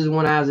versus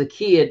when I was a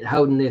kid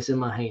holding this in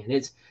my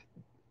hand.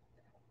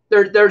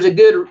 There's a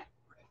good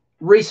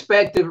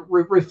respective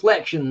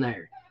reflection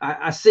there.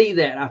 I see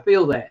that. I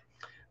feel that.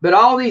 But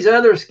all these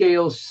other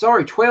scales,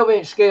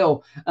 12-inch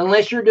scale,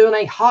 unless you're doing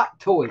a Hot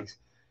Toys.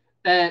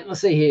 And let's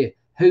see here.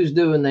 Who's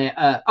doing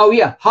that? Oh,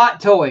 yeah, Hot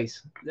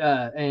Toys.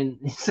 And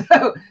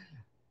so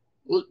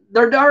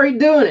they're already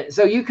doing it.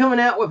 So you coming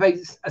out with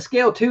a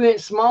scale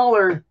 2-inch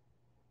smaller,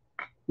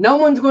 no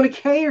one's going to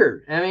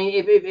care. I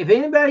mean, if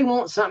anybody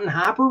wants something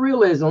hyper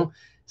realism,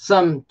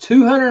 some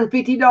 $250,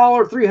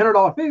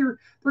 $300 figure,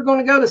 they're going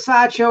to go to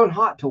Sideshow and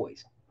Hot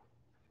Toys.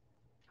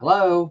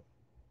 Hello?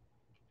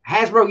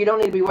 Hasbro, you don't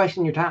need to be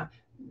wasting your time.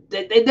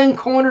 They done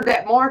cornered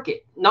that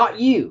market, not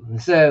you.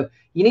 So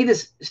you need to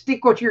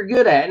stick what you're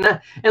good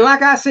at. And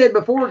like I said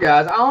before,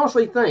 guys, I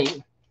honestly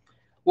think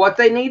what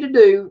they need to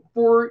do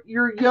for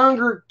your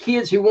younger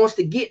kids who wants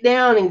to get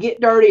down and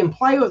get dirty and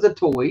play with the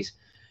toys,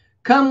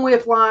 come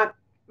with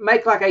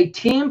make like a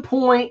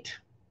 10-point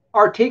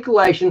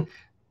articulation,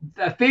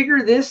 a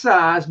figure this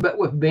size, but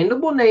with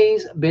bendable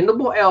knees,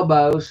 bendable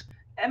elbows,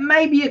 and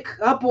maybe a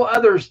couple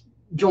others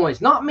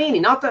joints. Not many,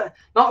 not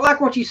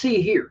like what you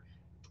see here.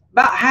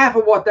 About half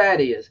of what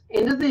that is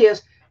into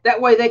this. That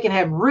way they can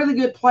have really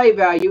good play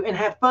value and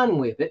have fun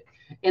with it.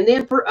 And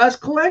then for us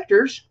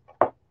collectors,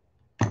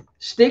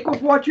 stick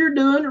with what you're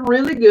doing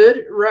really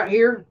good right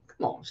here.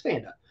 Come on,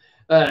 stand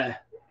up.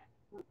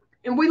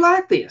 And we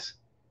like this.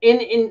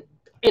 And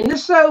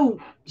this, so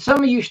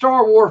some of you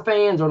Star Wars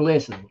fans are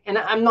listening, and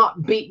I'm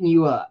not beating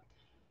you up.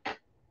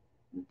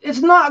 It's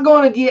not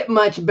going to get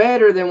much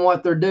better than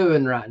what they're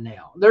doing right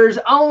now. There's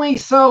only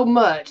so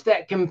much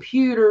that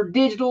computer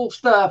digital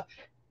stuff.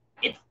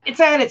 It's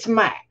at its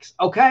max.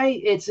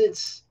 Okay,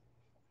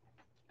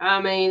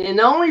 I mean, and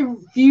the only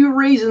few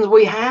reasons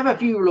we have a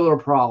few little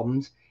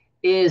problems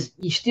is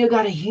you still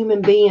got a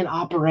human being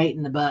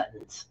operating the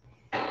buttons.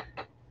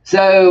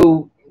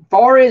 So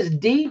far as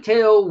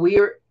detail,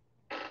 we're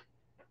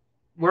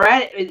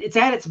at it's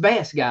at its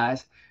best,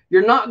 guys.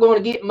 You're not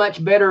going to get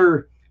much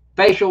better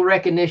facial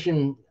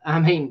recognition. I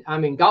mean,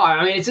 God,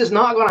 I mean, it's just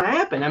not going to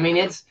happen. I mean,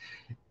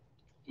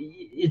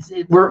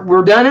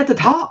 we're done at the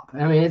top.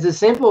 I mean, it's as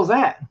simple as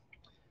that.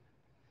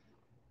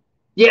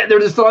 Yeah, they're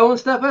just throwing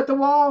stuff at the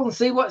wall and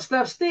see what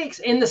stuff sticks.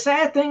 And the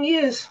sad thing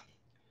is,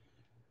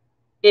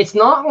 it's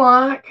not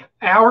like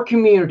our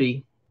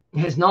community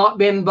has not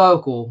been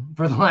vocal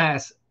for the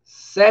last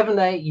 7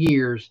 to 8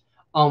 years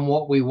on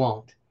what we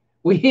want.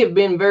 We have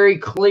been very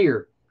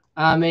clear.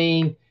 I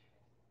mean,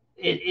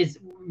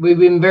 we've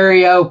been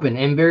very open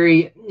and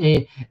very.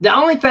 The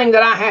only thing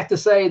that I have to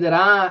say that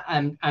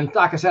I'm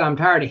like I said, I'm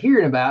tired of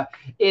hearing about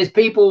is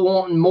people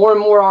wanting more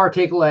and more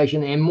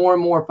articulation and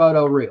more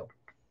photo real.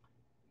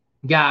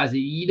 Guys,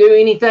 you do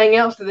anything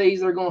else to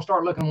these, they're going to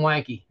start looking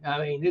wanky.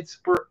 I mean,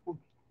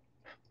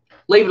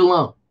 leave it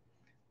alone.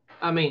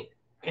 I mean,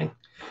 and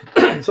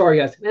sorry,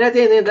 guys. And at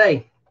the end of the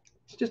day,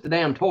 it's just a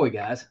damn toy,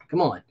 guys.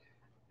 Come on.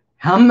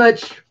 How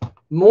much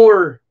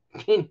more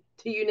do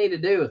you need to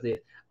do with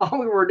it? All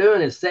we were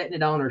doing is setting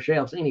it on our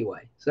shelves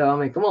anyway. So, I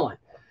mean, come on.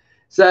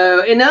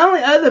 So, and the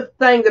only other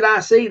thing that I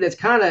see that's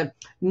kind of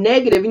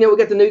negative, we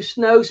got the new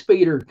Snow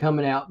Speeder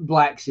coming out,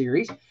 Black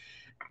Series.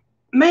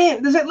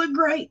 Man, does that look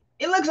great?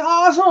 It looks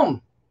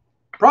awesome.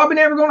 Probably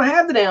never going to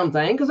have the damn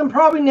thing because I'm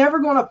probably never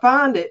going to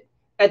find it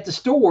at the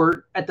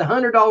store at the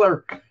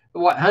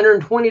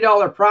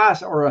 $120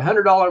 price or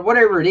 $100,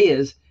 whatever it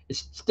is.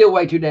 It's still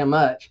way too damn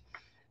much.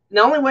 The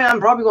only way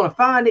I'm probably going to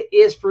find it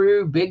is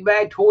through Big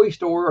Bag Toy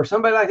Store or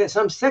somebody like that,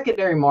 some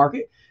secondary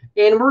market.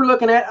 And we're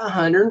looking at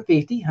 $150,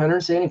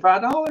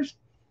 $175.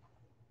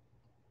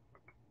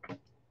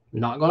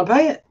 Not going to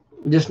pay it.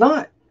 Just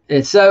not.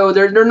 And so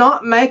they're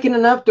not making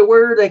enough to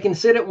where they can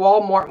sit at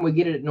Walmart and we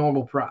get it at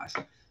normal price.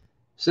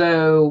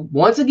 So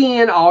once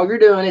again, all you're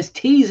doing is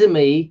teasing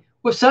me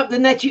with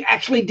something that you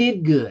actually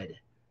did good.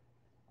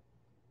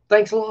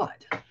 Thanks a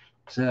lot.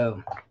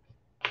 So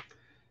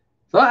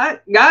guys,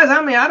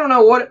 I mean, I don't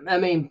know what, I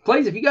mean,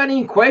 please, if you got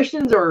any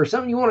questions or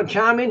something you want to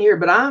chime in here,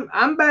 but I'm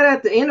about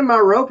at the end of my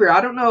rope here. I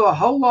don't know a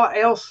whole lot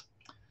else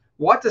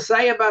what to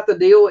say about the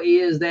deal.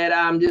 Is that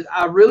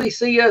I really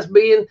see us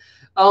being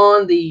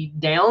on the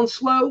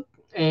downslope.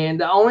 And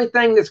the only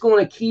thing that's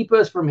going to keep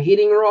us from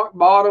hitting rock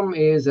bottom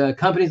is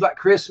companies like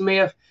Chris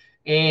Smith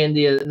and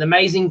the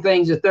amazing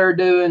things that they're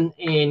doing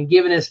and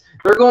giving us.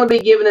 They're going to be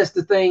giving us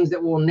the things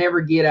that we'll never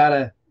get out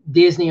of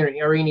Disney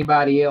or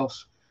anybody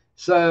else.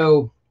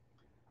 So,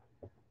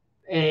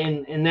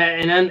 and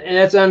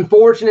that's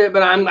unfortunate,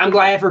 but I'm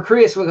glad for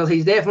Chris, because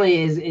he's definitely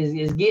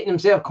is getting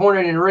himself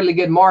cornered in a really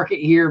good market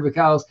here,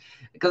 because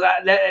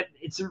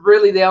it's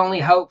really the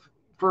only hope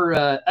for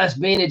us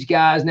vintage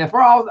guys. Now,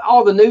 for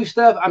all the new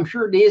stuff, I'm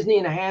sure Disney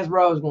and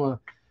Hasbro is going to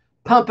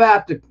pump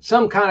out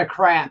some kind of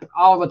crap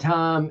all the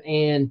time.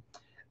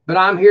 But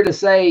I'm here to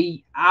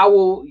say I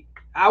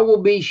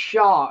will be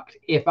shocked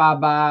if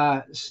I'm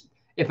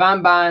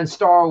buying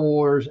Star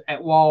Wars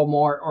at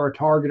Walmart or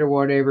Target or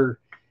whatever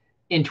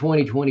in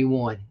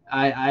 2021.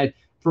 I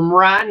from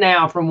right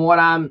now, from what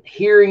I'm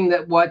hearing,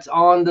 that what's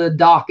on the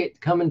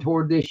docket coming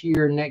toward this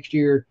year and next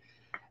year,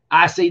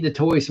 I see the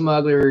Toy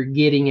Smuggler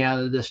getting out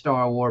of the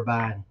Star Wars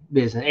buying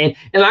business.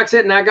 And like I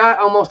said, and I got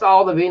almost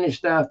all the vintage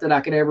stuff that I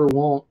could ever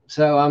want.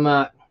 So I'm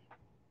not.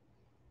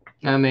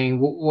 I mean,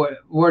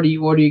 where do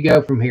you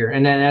go from here?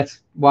 And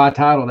that's why I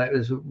titled that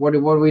is what do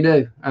we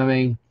do? I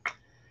mean,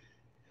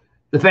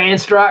 the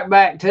fans strike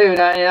back too. And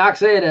like I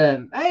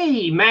said,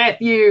 hey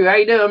Matthew, how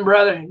you doing,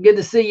 brother? Good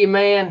to see you,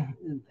 man.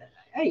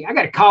 Hey, I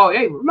got to call.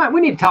 Hey,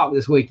 we need to talk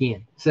this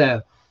weekend.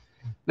 So,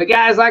 but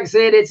guys, like I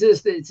said,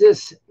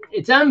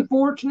 it's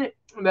unfortunate.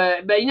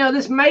 But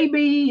this may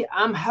be.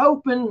 I'm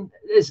hoping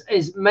this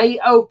may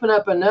open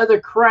up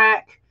another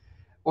crack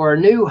or a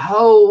new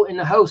hole in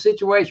the whole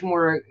situation,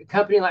 where a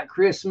company like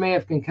Chris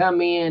Smith can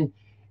come in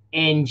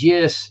and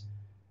just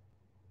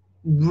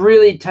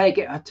really take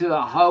it to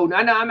a whole.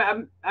 I know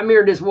I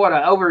remember this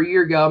over a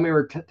year ago. I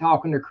remember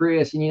talking to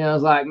Chris, and I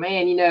was like,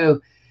 man,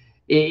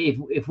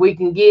 if we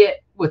can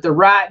get with the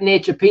right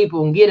niche of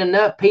people and get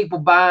enough people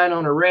buying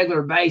on a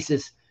regular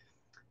basis,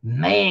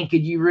 man,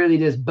 could you really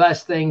just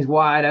bust things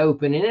wide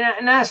open?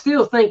 And I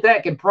still think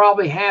that could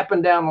probably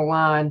happen down the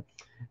line.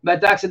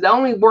 But like I said, the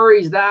only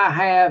worries that I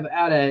have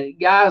out of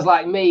guys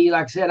like me,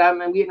 like I said,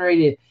 I'm getting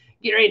ready.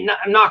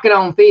 I'm knocking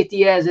on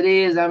 50 as it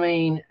is. I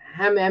mean,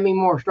 how many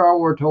more Star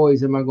Wars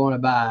toys am I going to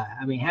buy?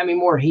 I mean, how many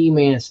more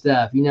He-Man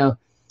stuff?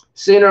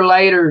 Sooner or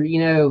later,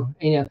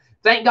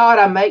 thank God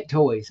I make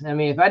toys. I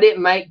mean, if I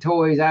didn't make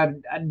toys,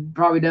 I'd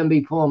probably done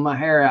be pulling my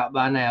hair out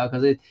by now,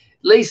 because at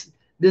least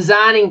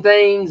designing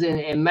things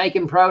and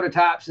making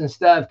prototypes and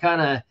stuff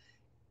kind of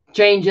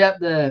change up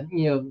the,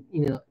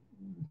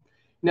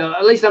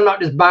 at least I'm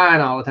not just buying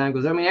all the time.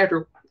 Because I mean, after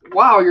a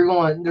while,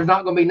 there's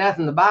not going to be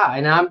nothing to buy,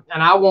 and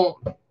I won't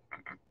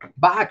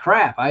buy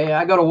crap.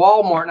 I go to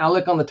Walmart and I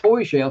look on the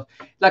toy shelf,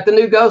 like the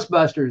new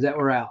Ghostbusters that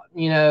were out.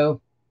 Yeah,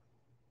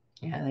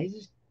 they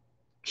just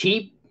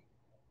cheap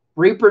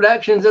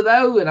reproductions of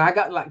those, and I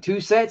got like 2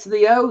 sets of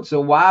the old. So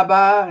why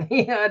buy?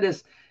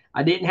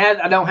 I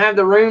don't have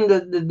the room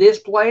to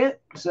display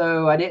it,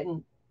 so I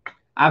didn't.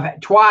 I've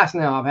had twice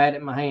now. I've had it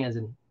in my hands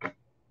and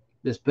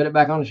just put it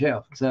back on the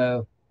shelf.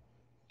 So,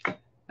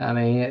 I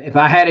mean, if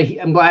I had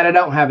I'm glad I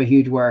don't have a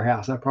huge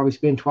warehouse. I'd probably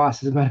spend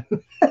twice as much.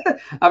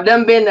 I've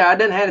been there. I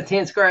done had a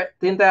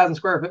 10,000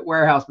 square foot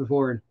warehouse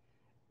before.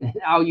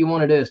 All you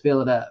want to do is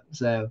fill it up.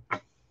 So,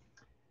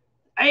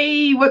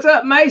 hey, what's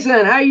up,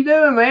 Mason? How you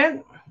doing,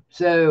 man?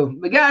 So,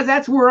 but guys,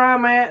 that's where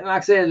I'm at. And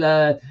like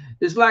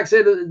I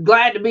said,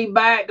 glad to be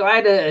back.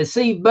 Glad to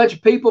see a bunch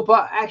of people.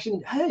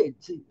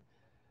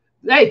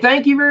 Hey,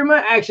 thank you very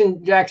much,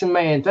 Action Jackson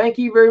Man. Thank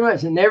you very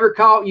much. I never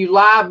caught you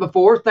live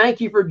before.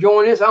 Thank you for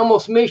joining us. I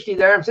almost missed you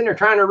there. I'm sitting there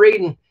trying to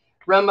read and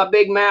run my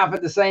big mouth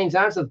at the same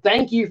time. So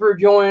thank you for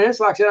joining us.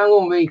 Like I said, I'm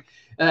going to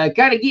be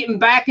kind of getting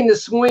back into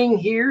swing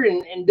here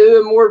and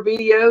doing more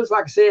videos.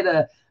 Like I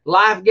said,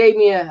 life gave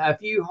me a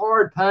few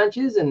hard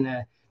punches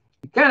and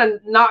kind of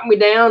knocked me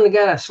down and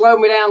kind of slowed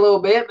me down a little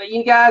bit. But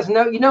you guys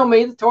know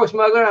me, the Toy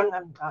Smuggler.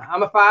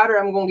 I'm a fighter.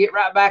 I'm going to get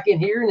right back in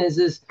here.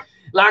 And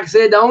like I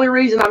said, the only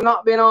reason I've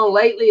not been on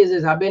lately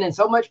is I've been in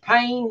so much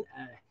pain.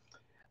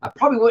 I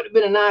probably wouldn't have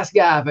been a nice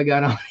guy if I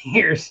got on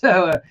here.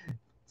 So it's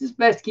just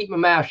best to keep my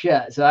mouth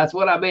shut. So that's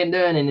what I've been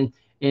doing.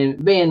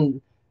 And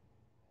being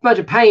a bunch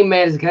of pain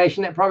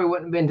medication, that probably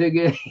wouldn't have been too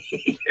good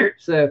either.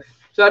 So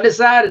I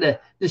decided to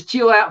just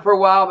chill out for a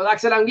while. But like I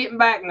said, I'm getting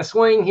back in the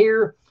swing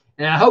here.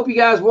 And I hope you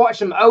guys watch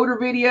some older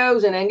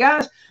videos. And then,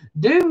 guys,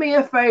 do me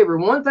a favor.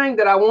 One thing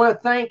that I want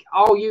to thank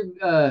all you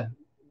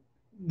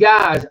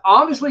guys,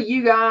 obviously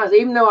you guys,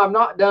 even though I've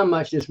not done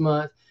much this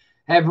month,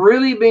 have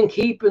really been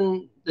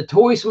keeping the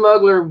Toy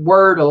Smuggler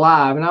word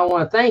alive. And I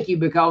want to thank you,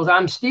 because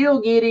I'm still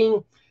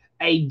getting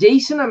a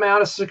decent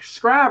amount of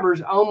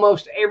subscribers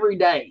almost every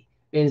day.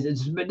 And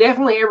it's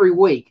definitely every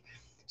week.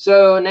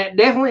 So, and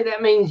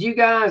that means you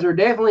guys are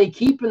definitely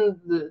keeping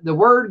the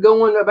word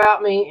going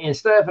about me and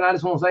stuff. And I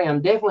just want to say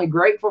I'm definitely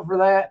grateful for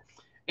that.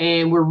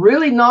 And we're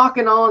really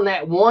knocking on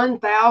that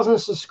 1,000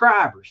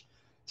 subscribers.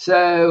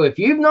 So if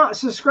you've not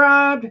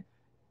subscribed,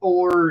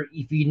 or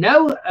if you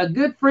know a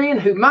good friend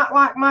who might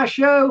like my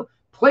show,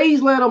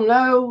 please let them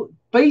know.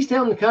 Please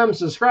tell them to come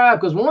subscribe,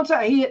 because once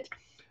I hit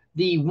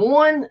the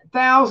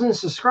 1,000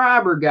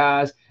 subscriber,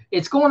 guys,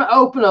 it's going to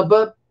open up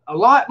a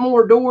lot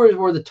more doors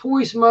where the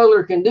Toy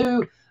Smuggler can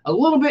do a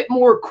little bit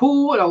more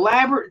cool and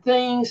elaborate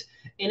things,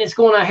 and it's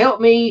going to help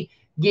me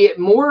get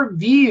more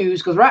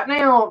views, because right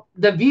now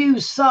the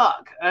views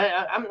suck.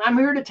 I'm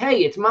here to tell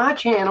you, it's my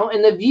channel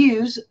and the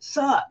views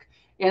suck,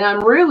 and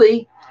I'm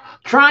really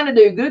trying to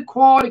do good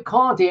quality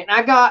content.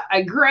 I got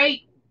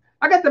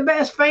the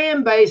best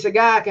fan base a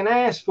guy can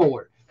ask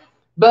for,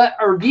 but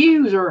our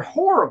views are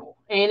horrible,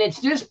 and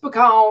it's just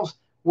because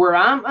where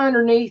I'm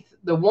underneath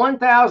the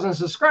 1,000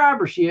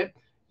 subscribership,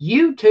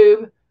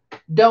 YouTube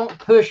don't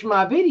push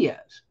my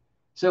videos.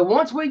 So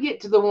once we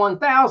get to the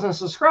 1,000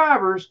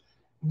 subscribers,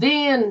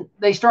 then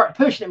they start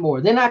pushing it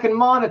more. Then I can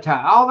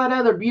monetize all that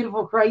other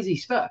beautiful, crazy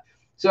stuff.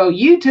 So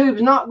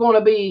YouTube's not going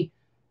to be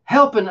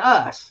helping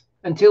us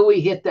until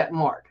we hit that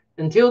mark.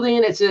 Until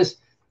then, it's just,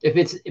 if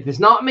it's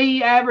not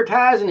me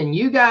advertising and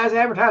you guys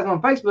advertising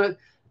on Facebook,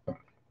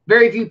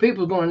 very few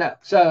people are going to know.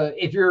 So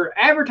if you're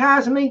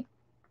advertising me,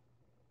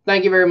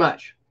 thank you very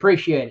much.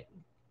 Appreciate it.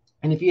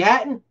 And if you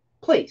hadn't,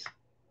 please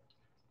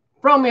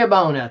throw me a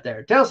bone out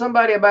there. Tell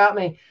somebody about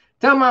me.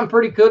 Tell them I'm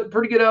pretty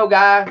good old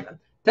guy.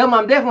 Tell them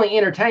I'm definitely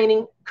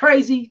entertaining,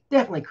 crazy,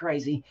 definitely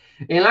crazy.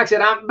 And like I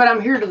said,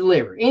 I'm here to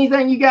deliver.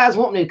 Anything you guys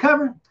want me to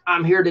cover,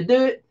 I'm here to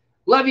do it.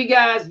 Love you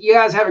guys. You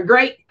guys have a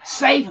great,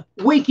 safe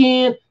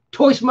weekend.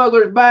 Toy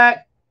Smuggler's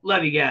back.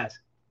 Love you guys.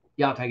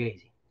 Y'all take it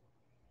easy.